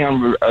not cheating.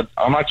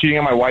 I'm not cheating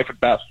on my wife at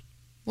best.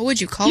 What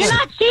would you call You're it?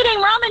 not cheating,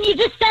 Roman. You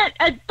just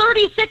sent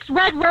 36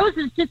 red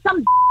roses to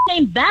some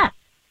named Beth.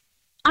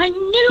 I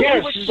knew Yeah,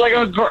 you were she's like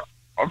a girl.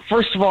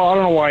 First of all, I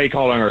don't know why you're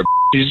calling her.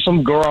 She's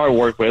some girl I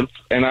work with,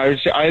 and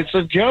it's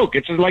a joke.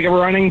 It's like a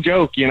running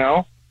joke, you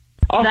know.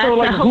 Also, That's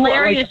like a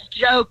hilarious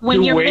joke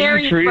when you're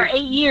married for 8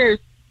 years.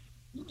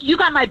 You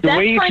got my best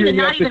way you friend to treat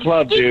me not at the even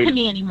club, speak dude. to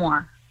me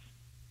anymore.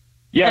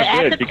 Yeah,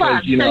 at good, the because,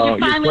 club. you know, so you're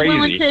you're finally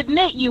willing crazy. to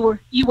admit you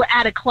were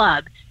at a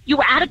club. You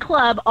were at a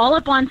club all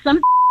up on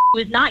some who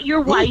is not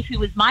your wife,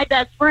 who is my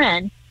best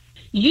friend.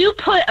 You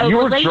put a You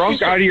were relationship.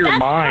 drunk out of your best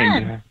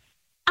mind. friend.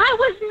 I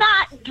was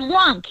not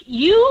drunk.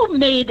 You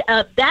made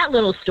up that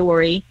little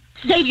story.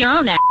 Save your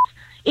own ass.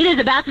 It is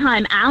about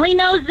time Allie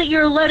knows that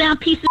you're a low-down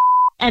piece of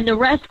and the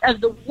rest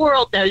of the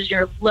world knows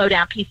you're a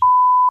low-down piece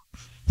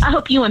of I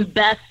hope you and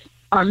Beth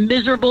are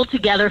miserable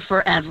together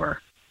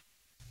forever.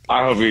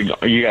 I hope you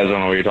guys don't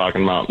know what you're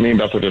talking about. Me and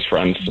Beth are just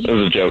friends. It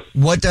was a joke.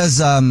 What does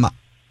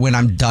when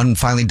I'm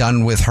finally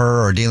done with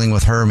her or dealing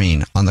with her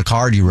mean on the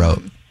card you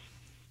wrote?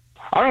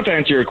 I don't have to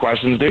answer your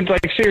questions, dude.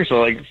 Like,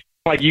 seriously,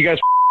 like you guys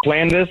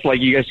planned this, like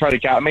you guys tried to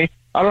cap me.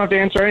 I don't have to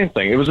answer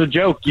anything. It was a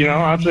joke, you know.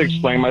 I have to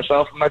explain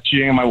myself. I'm not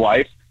cheating on my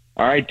wife.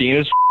 All right,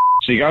 Dina's.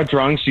 She got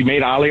drunk. She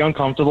made Ali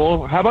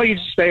uncomfortable. How about you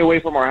just stay away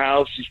from our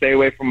house? You stay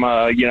away from,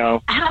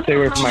 stay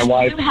away from my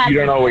wife. You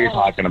don't know what you're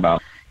talking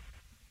about.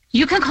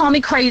 You can call me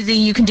crazy.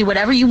 You can do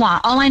whatever you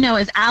want. All I know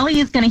is Allie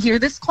is going to hear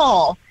this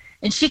call,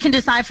 and she can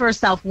decide for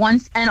herself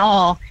once and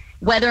all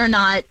whether or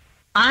not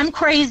I'm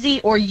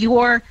crazy or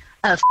you're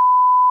a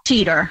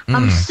cheater.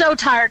 I'm so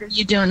tired of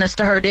you doing this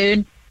to her,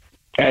 dude.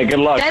 Hey, good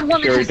luck. That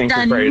woman Sherry has thinks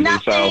done you're crazy,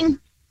 nothing. so.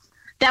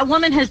 That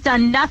woman has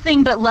done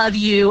nothing but love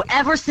you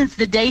ever since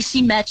the day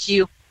she met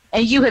you,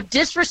 and you have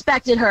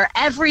disrespected her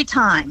every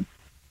time.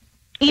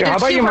 Either how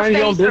about to you her mind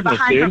your own face or business,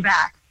 behind her dude?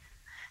 back.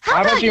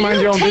 How about you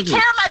mind your own take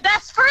business? care of my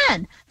best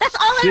friend? That's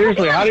all I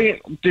Seriously, ever how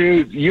wanted. do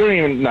you, dude? You don't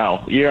even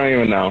know. You don't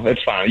even know.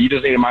 It's fine. You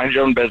just need to mind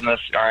your own business.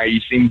 All right. You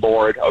seem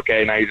bored.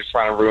 Okay. Now you're just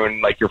trying to ruin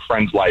like your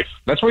friend's life.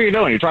 That's what you're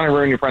doing. You're trying to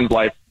ruin your friend's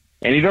life,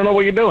 and you don't know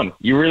what you're doing.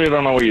 You really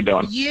don't know what you're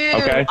doing. You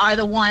okay? are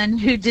the one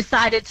who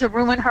decided to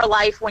ruin her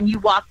life when you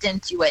walked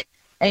into it,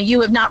 and you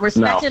have not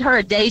respected her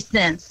a day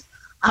since.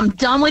 I'm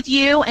done with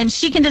you, and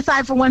she can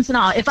decide for once and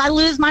all. If I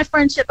lose my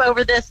friendship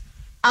over this,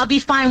 I'll be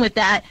fine with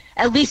that.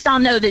 At least I'll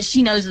know that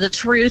she knows the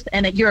truth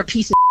and that you're a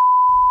piece of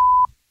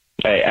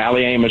Hey,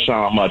 Allie ain't missing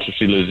out much if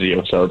she loses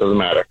you, so it doesn't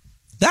matter.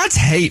 That's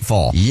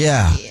hateful.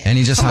 Yeah. And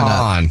he just Come hung up.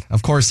 on.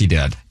 Of course he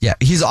did. Yeah,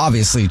 he's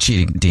obviously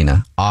cheating,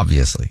 Dina.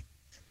 Obviously.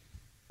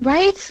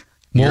 Right?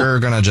 You're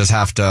going to just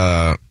have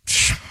to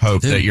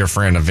hope that your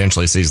friend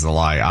eventually sees the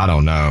light. I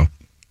don't know.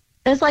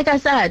 It's like I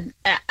said,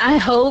 I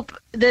hope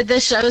that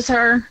this shows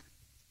her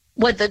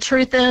what the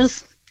truth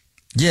is.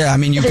 Yeah, I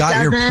mean, you've If it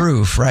got your doesn't-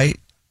 proof, right?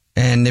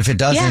 And if it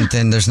doesn't, Yeah.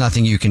 then there's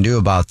nothing you can do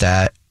about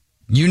that.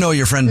 You know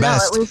your friend No,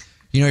 best. at least-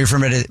 You know your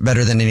friend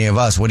better than any of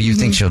us. What do you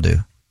think she'll do?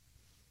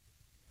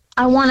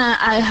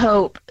 I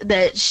hope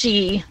that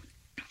she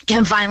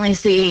can finally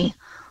see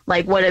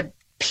like what a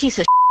piece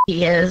of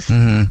he is.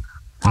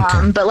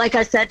 Mm-hmm. But like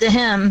I said to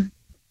him,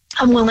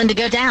 I'm willing to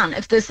go down.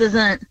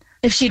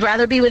 If she'd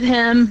rather be with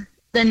him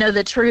than know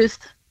the truth,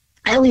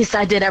 at least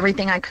I did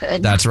everything I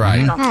could. That's right.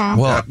 You know?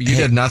 Well, you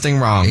did nothing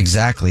wrong.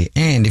 Exactly.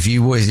 And if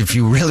you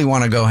really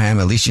want to go ham,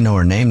 at least you know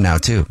her name now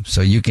too,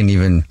 so you can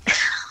even,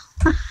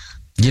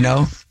 you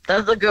know.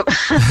 That's a good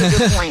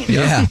point.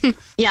 Yeah.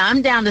 Yeah,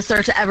 I'm down to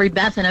search every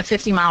Beth in a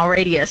 50-mile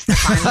radius. To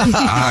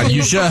find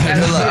You should.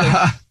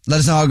 Let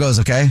us know how it goes,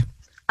 okay?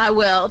 I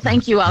will.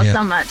 Thank you all Yeah.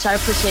 so much. I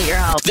appreciate your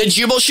help. The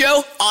Jubal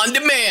Show on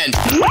demand.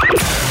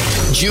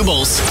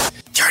 Jubal's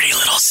dirty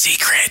little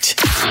secret.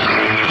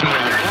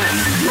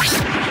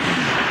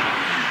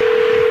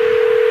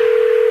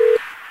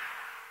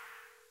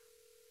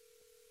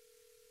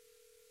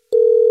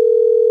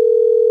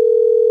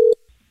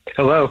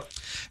 Hello.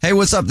 Hey,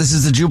 what's up? This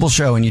is the Jubal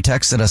Show, and you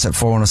texted us at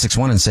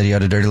 41061 and said you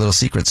had a dirty little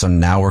secret, so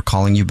now we're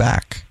calling you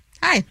back.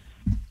 Hi.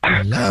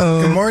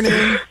 Hello. Good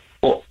morning.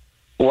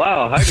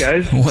 Wow. Hi,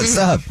 guys. What's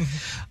up?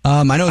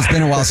 I know it's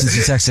been a while since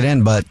you texted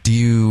in, but do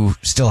you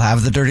still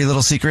have the dirty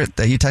little secret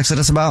that you texted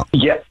us about?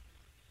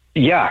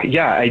 Yeah,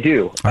 I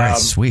do. All right,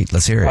 sweet.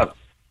 Let's hear it.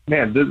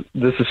 Man,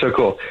 this is so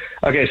cool.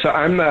 Okay, so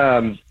I'm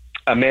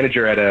a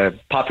manager at a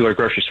popular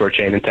grocery store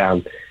chain in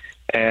town,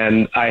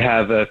 and I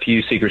have a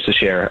few secrets to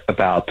share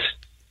about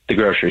the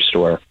grocery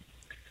store.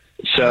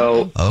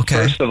 So,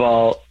 first of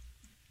all,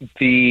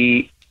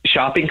 the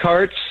shopping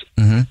carts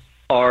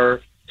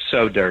are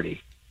so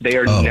dirty. They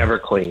are never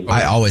clean.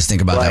 I always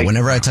think about that.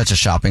 Whenever I touch a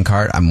shopping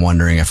cart, I'm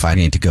wondering if I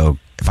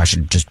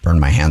should just burn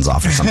my hands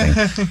off or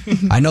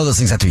something. I know those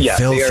things have to be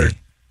filthy.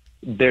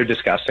 They're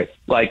disgusting.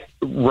 Like,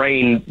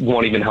 rain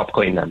won't even help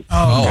clean them.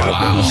 Oh,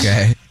 wow.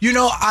 Okay. You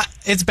know,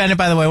 it's Bennett,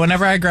 by the way.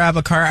 Whenever I grab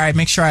a cart, I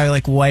make sure I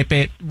wipe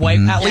at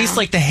least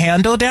like the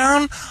handle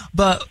down,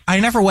 but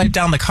I never wipe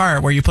down the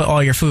cart where you put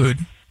all your food.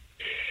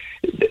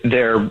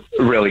 They're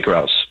really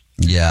gross.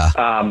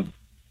 Yeah.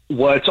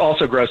 What's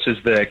also gross is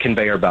the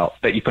conveyor belt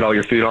that you put all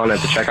your food on at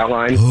the checkout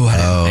line. Ooh, I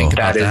didn't think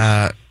about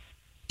that.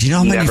 Do you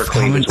know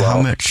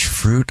how much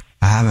fruit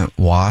I haven't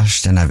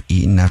washed and I've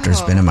eaten after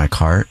it's been in my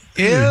cart?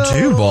 Ew.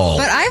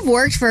 But I've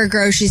worked for a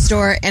grocery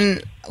store,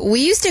 and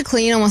we used to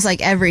clean almost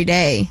like every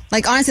day.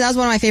 Like, honestly, that was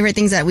one of my favorite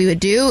things that we would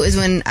do is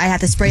when I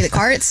had to spray the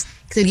carts,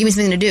 because it would give me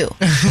something to do.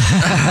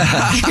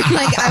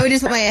 Like, I would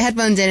just put my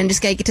headphones in and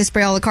just get to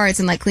spray all the carts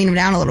and like clean them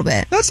down a little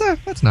bit. That's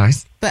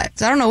nice. But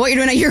so I don't know what you're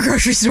doing at your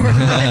grocery store.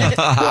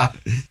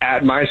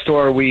 At my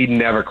store, we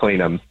never clean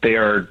them. They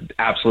are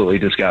absolutely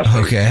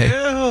disgusting. Okay.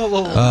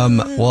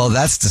 Well,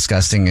 that's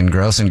disgusting and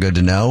gross and good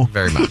to know.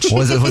 Very much.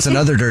 What's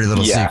another dirty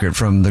little secret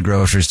from the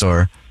grocery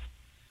store?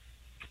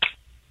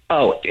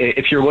 Oh,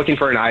 if you're looking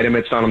for an item,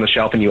 it's not on the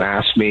shelf, and you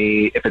ask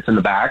me if it's in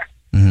the back,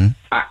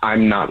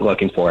 I'm not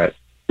looking for it.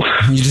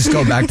 You just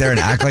go back there and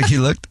act like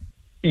you looked?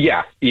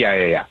 Yeah.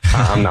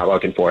 I'm not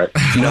looking for it.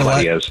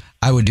 Nobody is.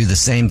 I would do the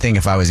same thing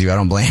if I was you. I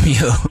don't blame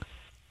you.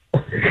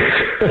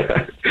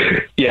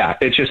 Yeah,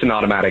 it's just an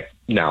automatic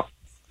no.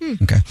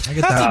 Okay. I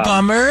get that's a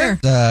bummer.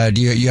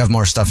 Do you have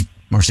more stuff,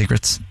 more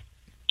secrets?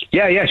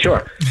 Yeah,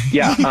 sure.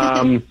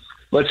 Yeah.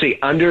 Let's see.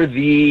 Under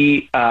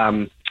the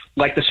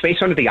like the space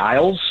under the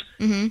aisles,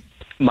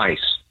 mice.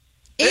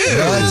 Ew.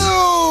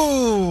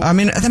 I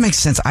mean, that makes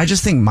sense. I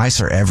just think mice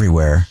are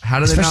everywhere. How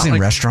do they especially not,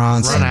 in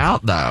restaurants? Run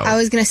out though? I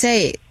was gonna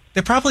say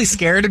they're probably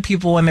scared of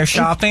people when they're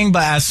shopping,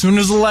 but as soon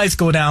as the lights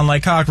go down,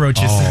 like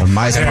cockroaches. Oh,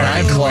 mice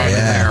party club.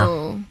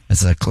 Yeah.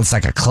 It's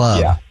like a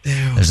club. Yeah.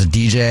 There's a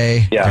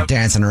DJ. Yeah. They're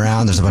dancing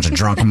around. There's a bunch of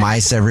drunk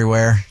mice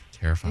everywhere.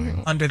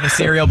 Terrifying. Under the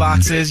cereal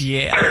boxes,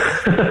 yeah.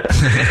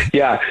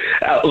 Yeah.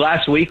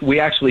 Last week, we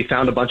actually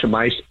found a bunch of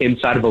mice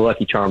inside of a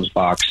Lucky Charms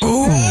box.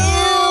 Ooh.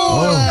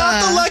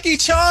 Not the Lucky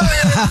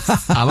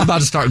Charms. I'm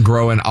about to start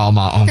growing all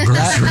my own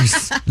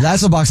groceries.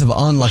 That's a box of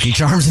unlucky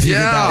charms if you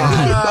get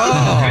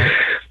that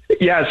one.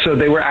 Yeah, so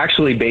they were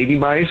actually baby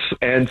mice.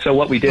 And so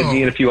what we did,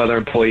 me and a few other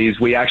employees,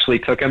 we actually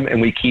took them and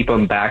we keep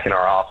them back in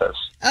our office.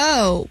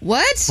 Oh,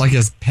 what? Like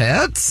as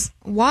pets?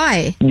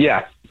 Why?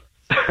 Yeah.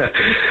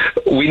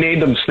 We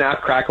named them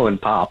Snap, Crackle,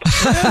 and Pop.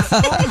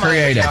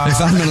 Creative. They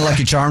found them in a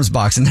Lucky Charms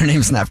box, and their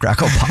name's Snap,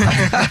 Crackle,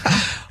 Pop.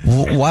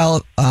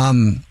 Well,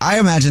 I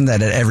imagine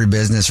that at every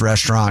business,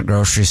 restaurant,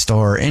 grocery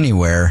store,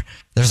 anywhere,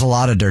 there's a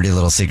lot of dirty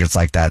little secrets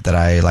like that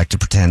I like to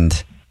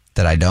pretend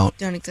that I don't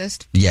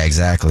exist. Yeah,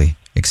 exactly.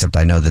 Except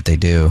I know that they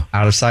do.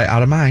 Out of sight,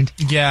 out of mind.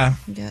 Yeah.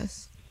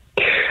 Yes.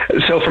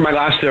 So for my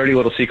last dirty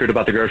little secret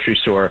about the grocery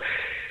store,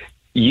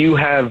 you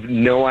have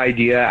no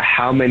idea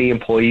how many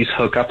employees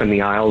hook up in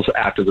the aisles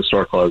after the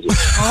store closes.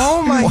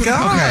 Oh my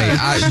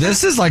God. Okay,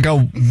 this is like a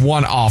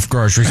one-off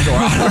grocery store.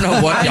 I don't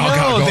know what y'all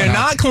got going they're on.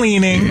 not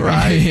cleaning.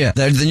 Right. Yeah.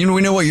 Then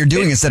we know what you're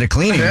doing instead of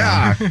cleaning.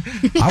 Yeah.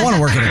 I want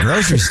to work at a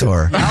grocery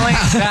store.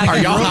 Are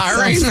y'all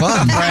hiring? Sounds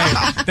fun.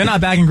 Right. They're not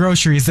bagging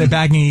groceries. They're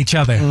bagging each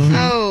other.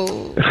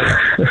 Oh.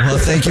 Well,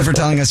 thank you for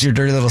telling us your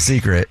dirty little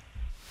secret.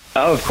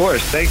 Oh, of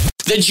course. Thanks.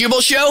 The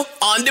Jubal Show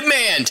on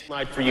demand.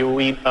 Tonight for you,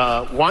 we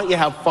want you to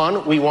have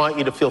fun. We want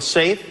you to feel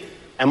safe.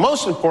 And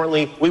most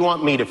importantly, we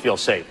want me to feel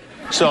safe.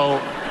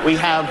 So we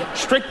have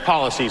strict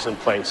policies in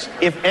place.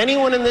 If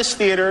anyone in this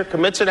theater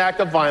commits an act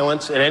of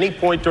violence at any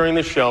point during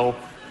the show,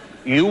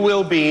 you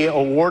will be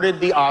awarded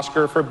the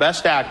Oscar for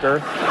Best Actor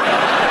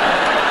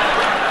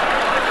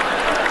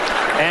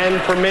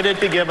and permitted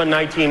to give a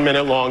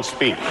 19-minute long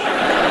speech.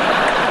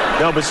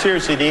 No, but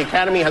seriously, the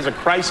Academy has a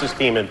crisis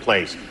team in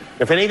place.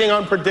 If anything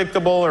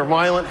unpredictable or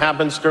violent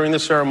happens during the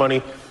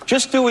ceremony,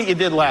 just do what you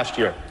did last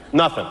year.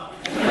 Nothing.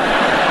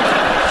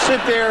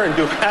 Sit there and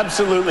do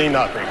absolutely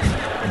nothing.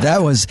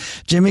 That was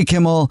Jimmy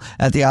Kimmel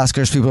at the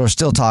Oscars. People are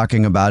still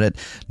talking about it.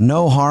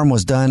 No harm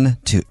was done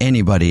to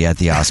anybody at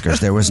the Oscars.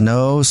 There was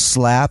no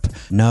slap,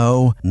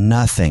 no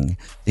nothing.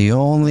 The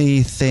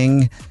only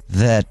thing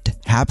that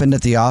happened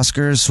at the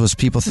Oscars was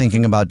people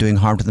thinking about doing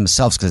harm to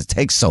themselves because it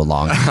takes so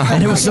long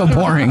and it was so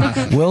boring.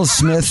 Will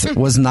Smith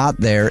was not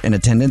there in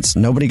attendance.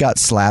 Nobody got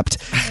slapped.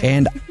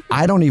 And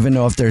I don't even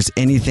know if there's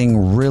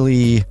anything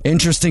really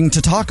interesting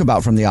to talk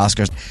about from the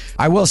Oscars.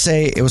 I will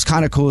say it was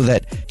kind of cool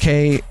that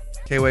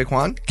Ke-Huy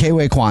Quan?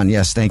 Ke-Huy Quan,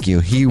 yes, thank you.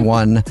 He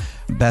won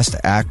Best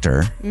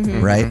Actor,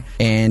 right?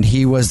 And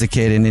he was the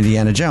kid in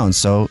Indiana Jones,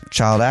 so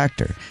child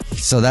actor.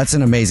 So that's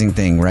an amazing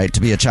thing, right?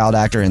 To be a child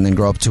actor and then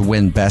grow up to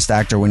win Best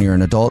Actor when you're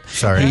an adult.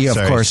 Sorry.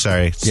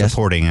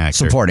 Supporting actor.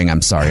 Supporting,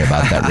 I'm sorry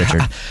about that,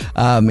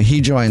 Richard.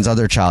 He joins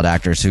other child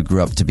actors who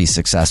grew up to be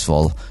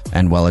successful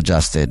and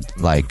well-adjusted,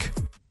 like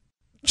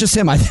just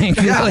him, I think.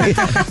 Really.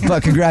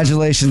 But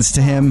congratulations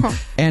to him.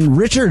 And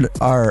Richard,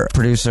 our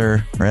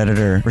producer, our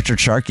editor, Richard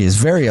Sharkey, is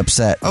very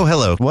upset. Oh,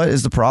 hello. What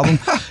is the problem?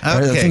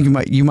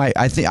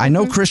 I think I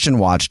know Christian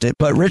watched it,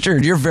 but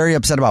Richard, you're very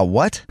upset about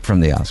what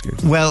from the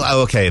Oscars?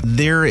 Well, okay.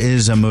 There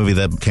is a movie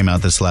that came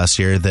out this last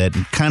year that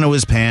kind of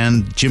was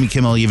panned. Jimmy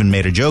Kimmel even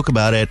made a joke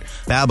about it.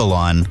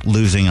 Babylon,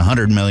 losing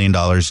 $100 million,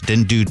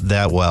 didn't do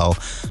that well.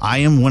 I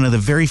am one of the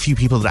very few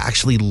people that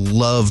actually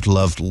loved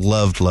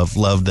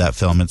that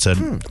film. It's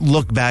a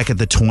look back at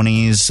the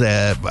 20s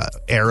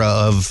era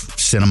of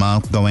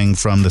cinema, going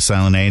from the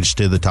silent age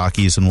to the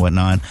talkies and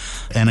whatnot.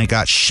 And it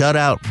got shut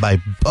out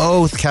by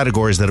both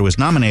categories that it was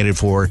nominated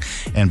for,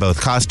 in both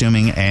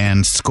costuming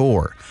and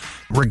score.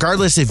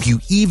 Regardless if you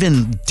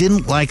even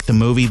didn't like the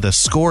movie, the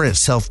score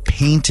itself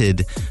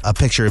painted a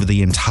picture of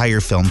the entire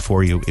film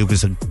for you. It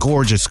was a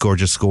gorgeous,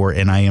 gorgeous score,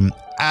 and I am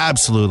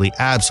absolutely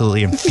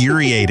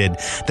infuriated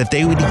that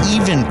they would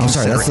even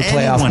consider that's the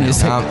playoff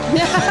music.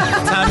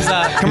 Time's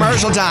up.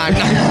 Commercial time.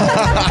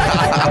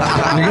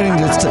 You're getting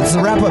the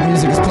wrap-up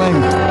music is playing,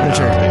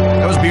 Richard.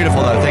 That was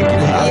beautiful, though. Thank you.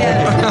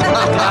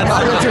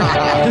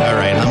 All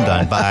right, I'm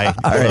done. Bye.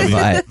 All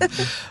right,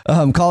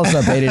 bye. Call us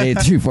up,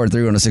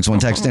 888-343-1061.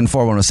 Text in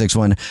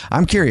 41061.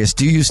 I'm curious,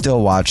 do you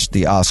still watch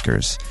the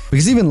Oscars?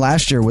 Because even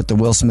last year with the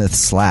Will Smith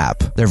slap,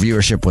 their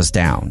viewership was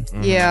down.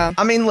 Yeah.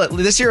 I mean, look,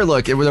 this year,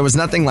 there was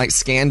nothing like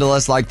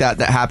scandalous like that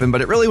happened,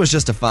 but it really was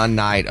just a fun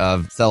night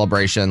of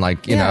celebration.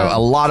 Like, you know, a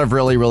lot of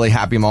really, really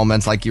happy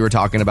moments, like you were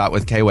talking about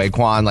with Ke Huy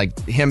Quan, like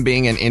him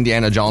being in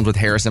Indiana Jones with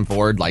Harrison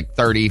Ford like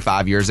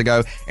 35 years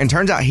ago. And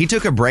turns out he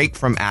took a break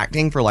from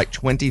acting for like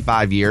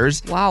 25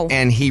 years. Wow.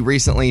 And he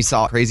recently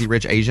saw Crazy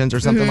Rich Asians or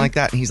something like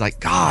that. And he's like,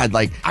 God,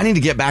 like, I need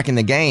to get back in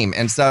the game.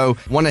 And so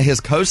one of his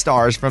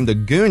co-stars from The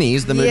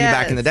Goonies, the movie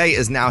back in the day,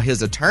 is now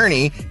his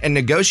attorney and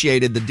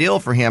negotiated the deal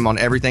for him on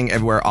Everything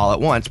Everywhere All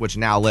at Once, which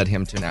now led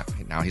him to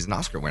now he's an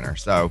Oscar winner.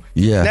 So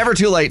never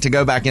too late to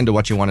go back into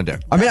what you want to do.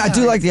 I mean, I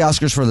do like the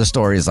Oscars for the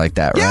stories like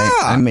that, right? Yeah.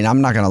 I mean,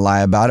 I'm not going to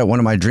lie about it. One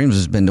of my dreams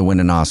has been to win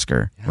an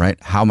Oscar, right?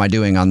 How am I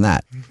doing on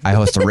that? I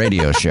host a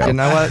radio show. You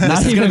know what?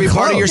 This is going to be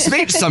part of your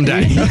speech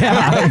someday.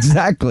 Yeah,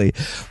 exactly.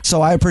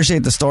 So I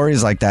appreciate the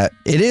stories like that.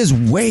 It is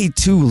way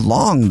too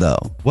long,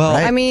 though. Well,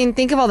 right? I mean,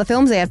 think of all the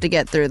films they have to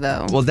get through,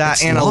 though. Well, that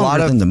It's and a lot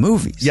longer of than the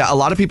movies. Yeah, a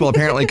lot of people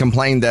apparently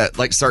complained that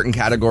like certain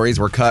categories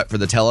were cut for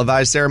the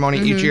televised ceremony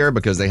each year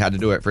because they had to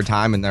do it for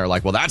time, and they're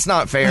like, well, that's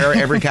not fair.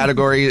 Every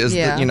category is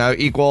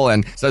equal,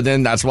 and so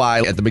then that's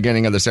why at the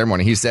beginning of the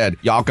ceremony he said,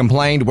 y'all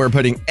complained, we're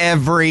putting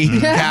every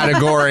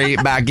category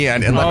back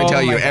in, and let me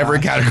tell you, every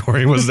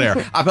category was there.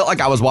 I felt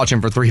like I was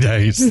watching for 3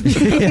 days.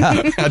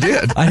 Yeah, I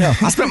did. I know.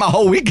 I spent my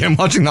whole weekend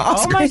watching the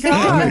Oscars. Oh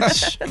my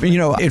gosh. You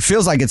know, it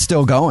feels like it's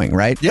still going,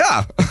 right?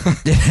 Yeah.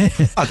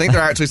 I think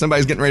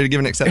somebody's getting ready to give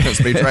an acceptance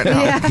speech right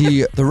now.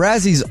 The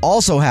Razzies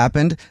also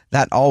happened.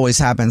 That always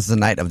happens the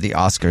night of the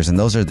Oscars, and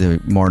those are the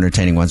more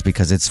entertaining ones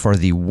because it's for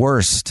the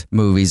worst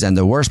movies and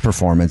the worst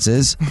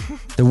performances.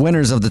 The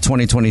winners of the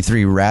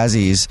 2023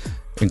 Razzies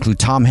include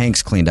Tom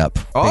Hanks cleaned up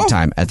big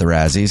time at the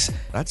Razzies.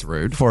 That's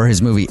rude. For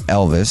his movie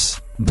Elvis.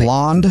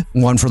 Blonde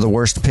won for the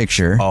worst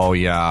picture. Oh,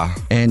 yeah.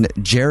 And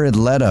Jared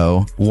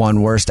Leto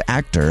won worst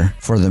actor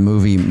for the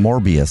movie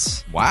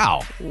Morbius.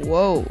 Wow.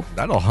 Whoa.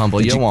 That'll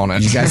humble you, won't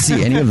it? You guys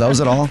see any of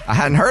those at all? I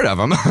hadn't heard of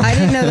them. I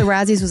didn't know the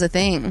Razzies was a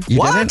thing. You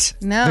What? didn't?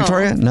 No.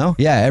 Victoria? No?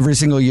 Yeah, every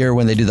single year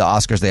when they do the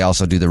Oscars, they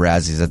also do the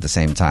Razzies at the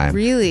same time.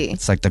 Really?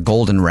 It's like the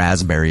Golden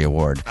Raspberry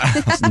Award.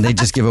 And they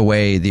just give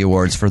away the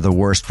awards for the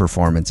worst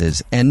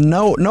performances. And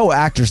no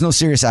actors, no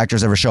serious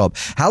actors ever show up.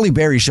 Halle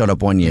Berry showed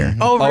up one year.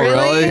 Oh,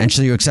 really? And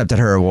she accepted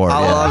her award. I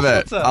love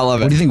it. I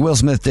love it. What do you think Will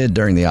Smith did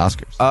during the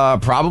Oscars?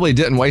 Probably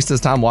didn't waste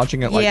his time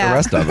watching it like the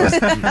rest of us.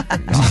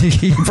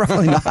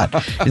 Probably not.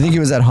 You think he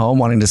was at home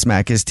wanting to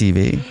smack his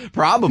TV?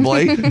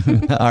 Probably.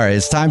 All right,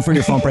 it's time for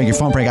your phone prank. Your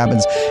phone prank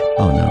happens.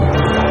 Oh, no.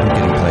 I'm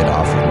getting played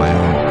off with my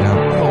own.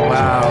 No. Oh,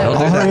 wow.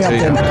 I'll hurry up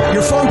then.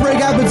 Your phone prank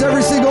happens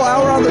every single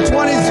hour on the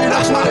 20s. Your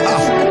next one.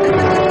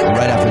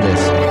 Right after this,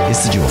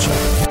 it's The Jubal Show.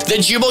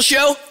 The Jubal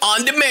Show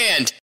on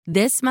demand.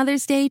 This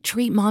Mother's Day,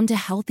 treat mom to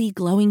healthy,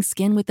 glowing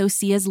skin with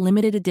Osea's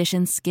limited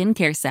edition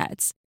skincare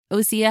sets.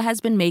 Osea has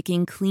been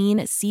making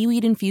clean,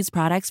 seaweed-infused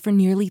products for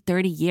nearly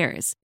 30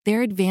 years.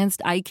 Their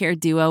advanced eye care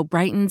duo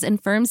brightens and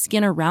firms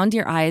skin around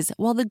your eyes,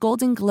 while the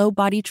Golden Glow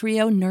Body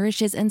Trio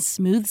nourishes and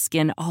smooths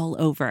skin all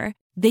over.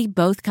 They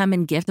both come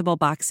in giftable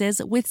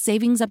boxes with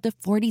savings up to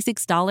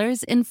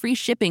 $46 and free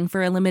shipping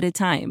for a limited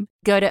time.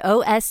 Go to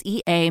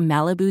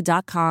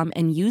OSEAMalibu.com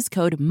and use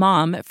code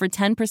MOM for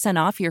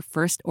 10% off your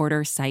first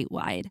order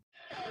site-wide.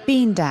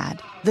 Bean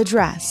Dad, The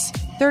Dress,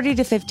 30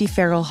 to 50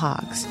 Feral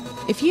Hogs.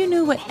 If you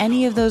knew what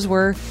any of those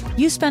were,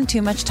 you spend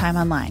too much time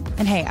online.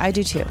 And hey, I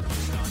do too.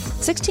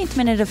 16th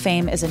Minute of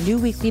Fame is a new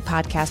weekly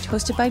podcast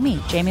hosted by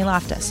me, Jamie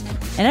Loftus.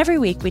 And every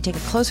week we take a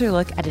closer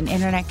look at an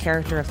internet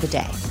character of the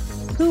day.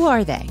 Who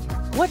are they?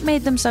 What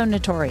made them so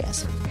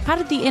notorious? How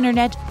did the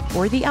internet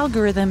or the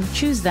algorithm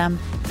choose them?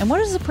 And what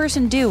does a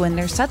person do when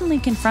they're suddenly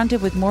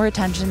confronted with more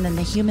attention than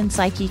the human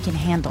psyche can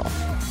handle?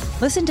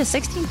 Listen to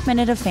 16th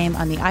Minute of Fame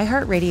on the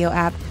iHeartRadio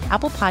app,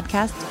 Apple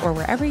Podcasts, or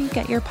wherever you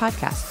get your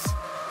podcasts.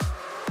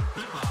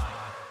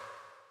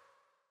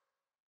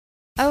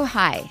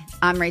 Hi,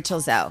 I'm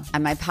Rachel Zoe,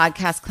 and my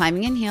podcast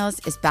Climbing in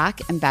Heels is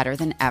back and better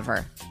than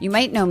ever. You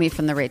might know me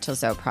from the Rachel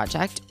Zoe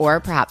Project,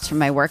 or perhaps from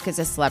my work as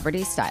a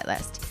celebrity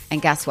stylist.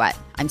 And guess what?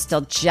 I'm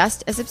still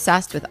just as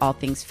obsessed with all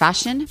things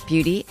fashion,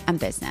 beauty, and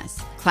business.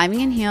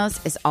 Climbing in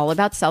Heels is all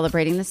about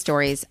celebrating the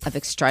stories of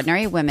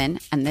extraordinary women,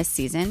 and this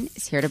season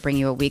is here to bring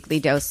you a weekly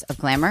dose of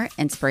glamour,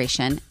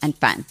 inspiration, and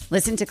fun.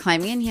 Listen to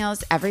Climbing in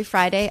Heels every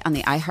Friday on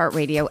the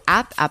iHeartRadio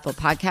app, Apple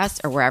Podcasts,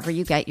 or wherever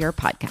you get your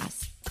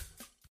podcasts.